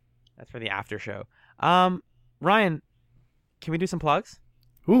 That's for the after show. Ryan, can we do some plugs?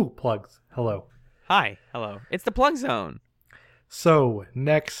 Ooh, plugs. Hello. Hi, hello. It's the plug zone. So,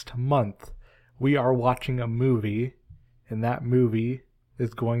 next month, we are watching a movie, and that movie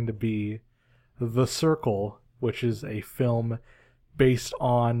is going to be The Circle, which is a film based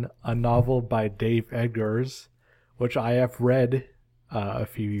on a novel by Dave Eggers, which I have read a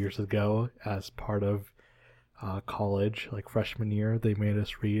few years ago as part of college, like freshman year. They made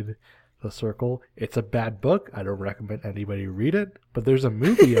us read The Circle. It's a bad book. I don't recommend anybody read it, but there's a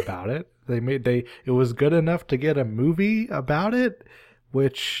movie about it. It was good enough to get a movie about it,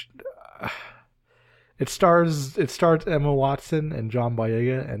 which it stars Emma Watson and John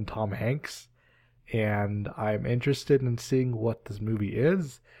Boyega and Tom Hanks. And I'm interested in seeing what this movie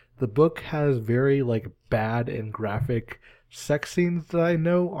is. The book has very bad and graphic sex scenes that I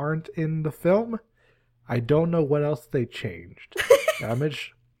know aren't in the film. I don't know what else they changed. I'm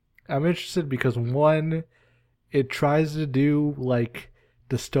interested because one, it tries to do like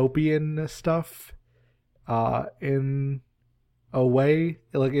dystopian stuff in a way,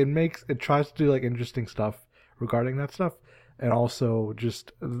 like it tries to do like interesting stuff regarding that stuff, and also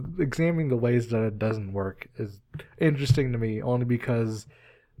just examining the ways that it doesn't work is interesting to me, only because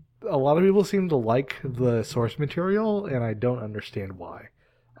a lot of people seem to like the source material and I don't understand why.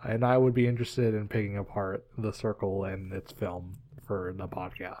 And I would be interested in picking apart The Circle and its film for the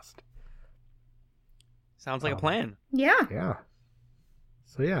podcast. Sounds like a plan. Yeah. Yeah.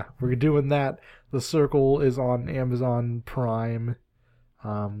 So yeah, we're doing that. The Circle is on Amazon Prime.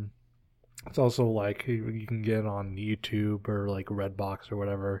 It's also like you can get it on YouTube or like Redbox or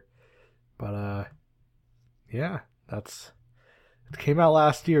whatever. But yeah, it came out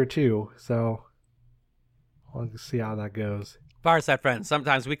last year too, so we'll see how that goes. Fireside Friends,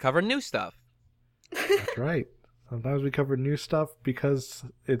 sometimes we cover new stuff. That's right. Sometimes we cover new stuff because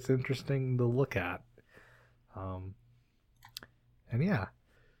it's interesting to look at. And yeah,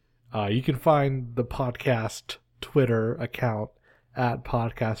 you can find the podcast Twitter account at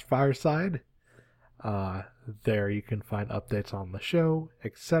Podcast Fireside. There you can find updates on the show,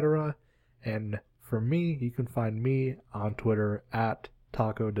 etc. And for me, you can find me on Twitter at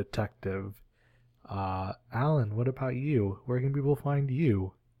Taco Detective. Alan, what about you? Where can people find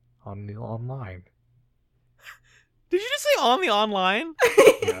you on the online? Did you just say on the online?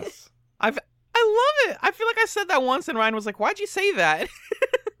 Yes. I love it. I feel like I said that once and Ryan was like, why'd you say that?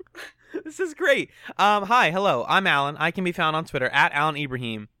 This is great. Hi, hello. I'm Alan. I can be found on Twitter at Alan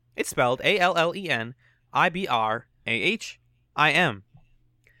Ibrahim. It's spelled ALLENIBRAHIM.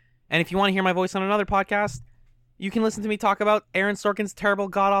 And if you want to hear my voice on another podcast, you can listen to me talk about Aaron Sorkin's terrible,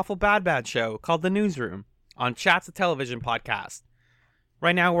 god-awful, bad show called The Newsroom on Chats a Television podcast.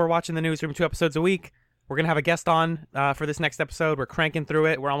 Right now, we're watching The Newsroom 2 episodes a week. We're going to have a guest on for this next episode. We're cranking through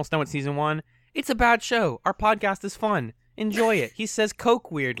it. We're almost done with season 1. It's a bad show. Our podcast is fun. Enjoy it. He says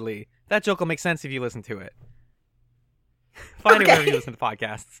coke weirdly. That joke will make sense if you listen to it. Find it wherever you listen to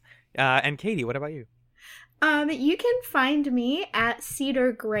podcasts. And Katie, what about you? You can find me at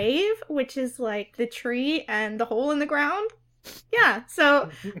Cedar Grave, which is like the tree and the hole in the ground. Yeah, so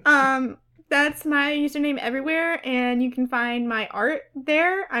that's my username everywhere, and you can find my art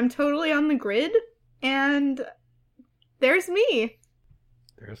there. I'm totally on the grid, and there's me.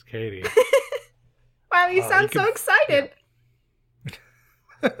 There's Katie. Wow, you sound so excited.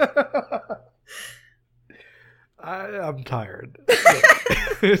 Yeah. I'm tired.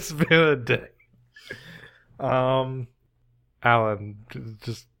 It's been a day. Alan,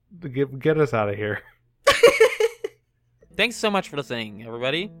 just get us out of here. Thanks so much for listening,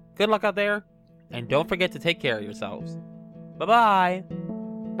 everybody. Good luck out there, and don't forget to take care of yourselves. Bye-bye.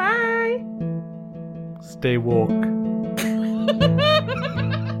 Bye. Stay woke.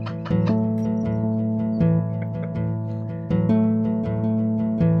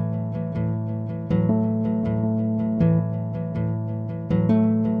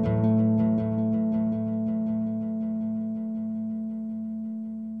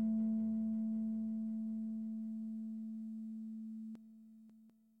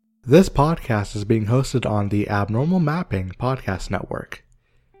 This podcast is being hosted on the Abnormal Mapping Podcast Network.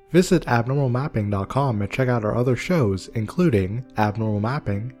 Visit abnormalmapping.com and check out our other shows, including Abnormal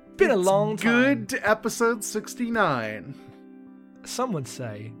Mapping. Been a long time. Good to episode 69. Some would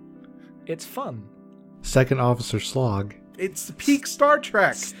say it's fun. Second Officer Slog. It's the peak Star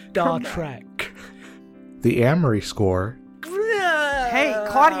Trek. Star Trek. The Amory Score. Hey,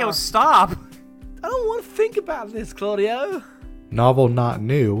 Claudio, stop! I don't want to think about this, Claudio. Novel Not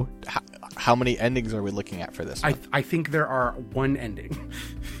New. How many endings are we looking at for this one? I think there are one ending.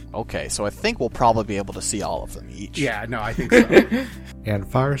 Okay, so I think we'll probably be able to see all of them each. Yeah, no, I think so. And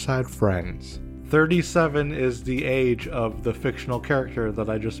Fireside Friends. 37 is the age of the fictional character that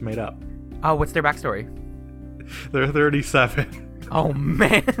I just made up. Oh, what's their backstory? They're 37. Oh,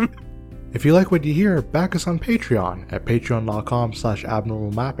 man. If you like what you hear, back us on Patreon at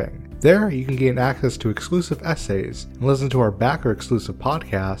patreon.com/abnormalmapping. There, you can gain access to exclusive essays and listen to our backer-exclusive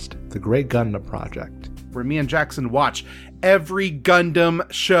podcast, The Great Gundam Project. Where me and Jackson watch every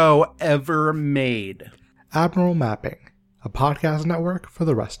Gundam show ever made. Abnormal Mapping, a podcast network for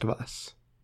the rest of us.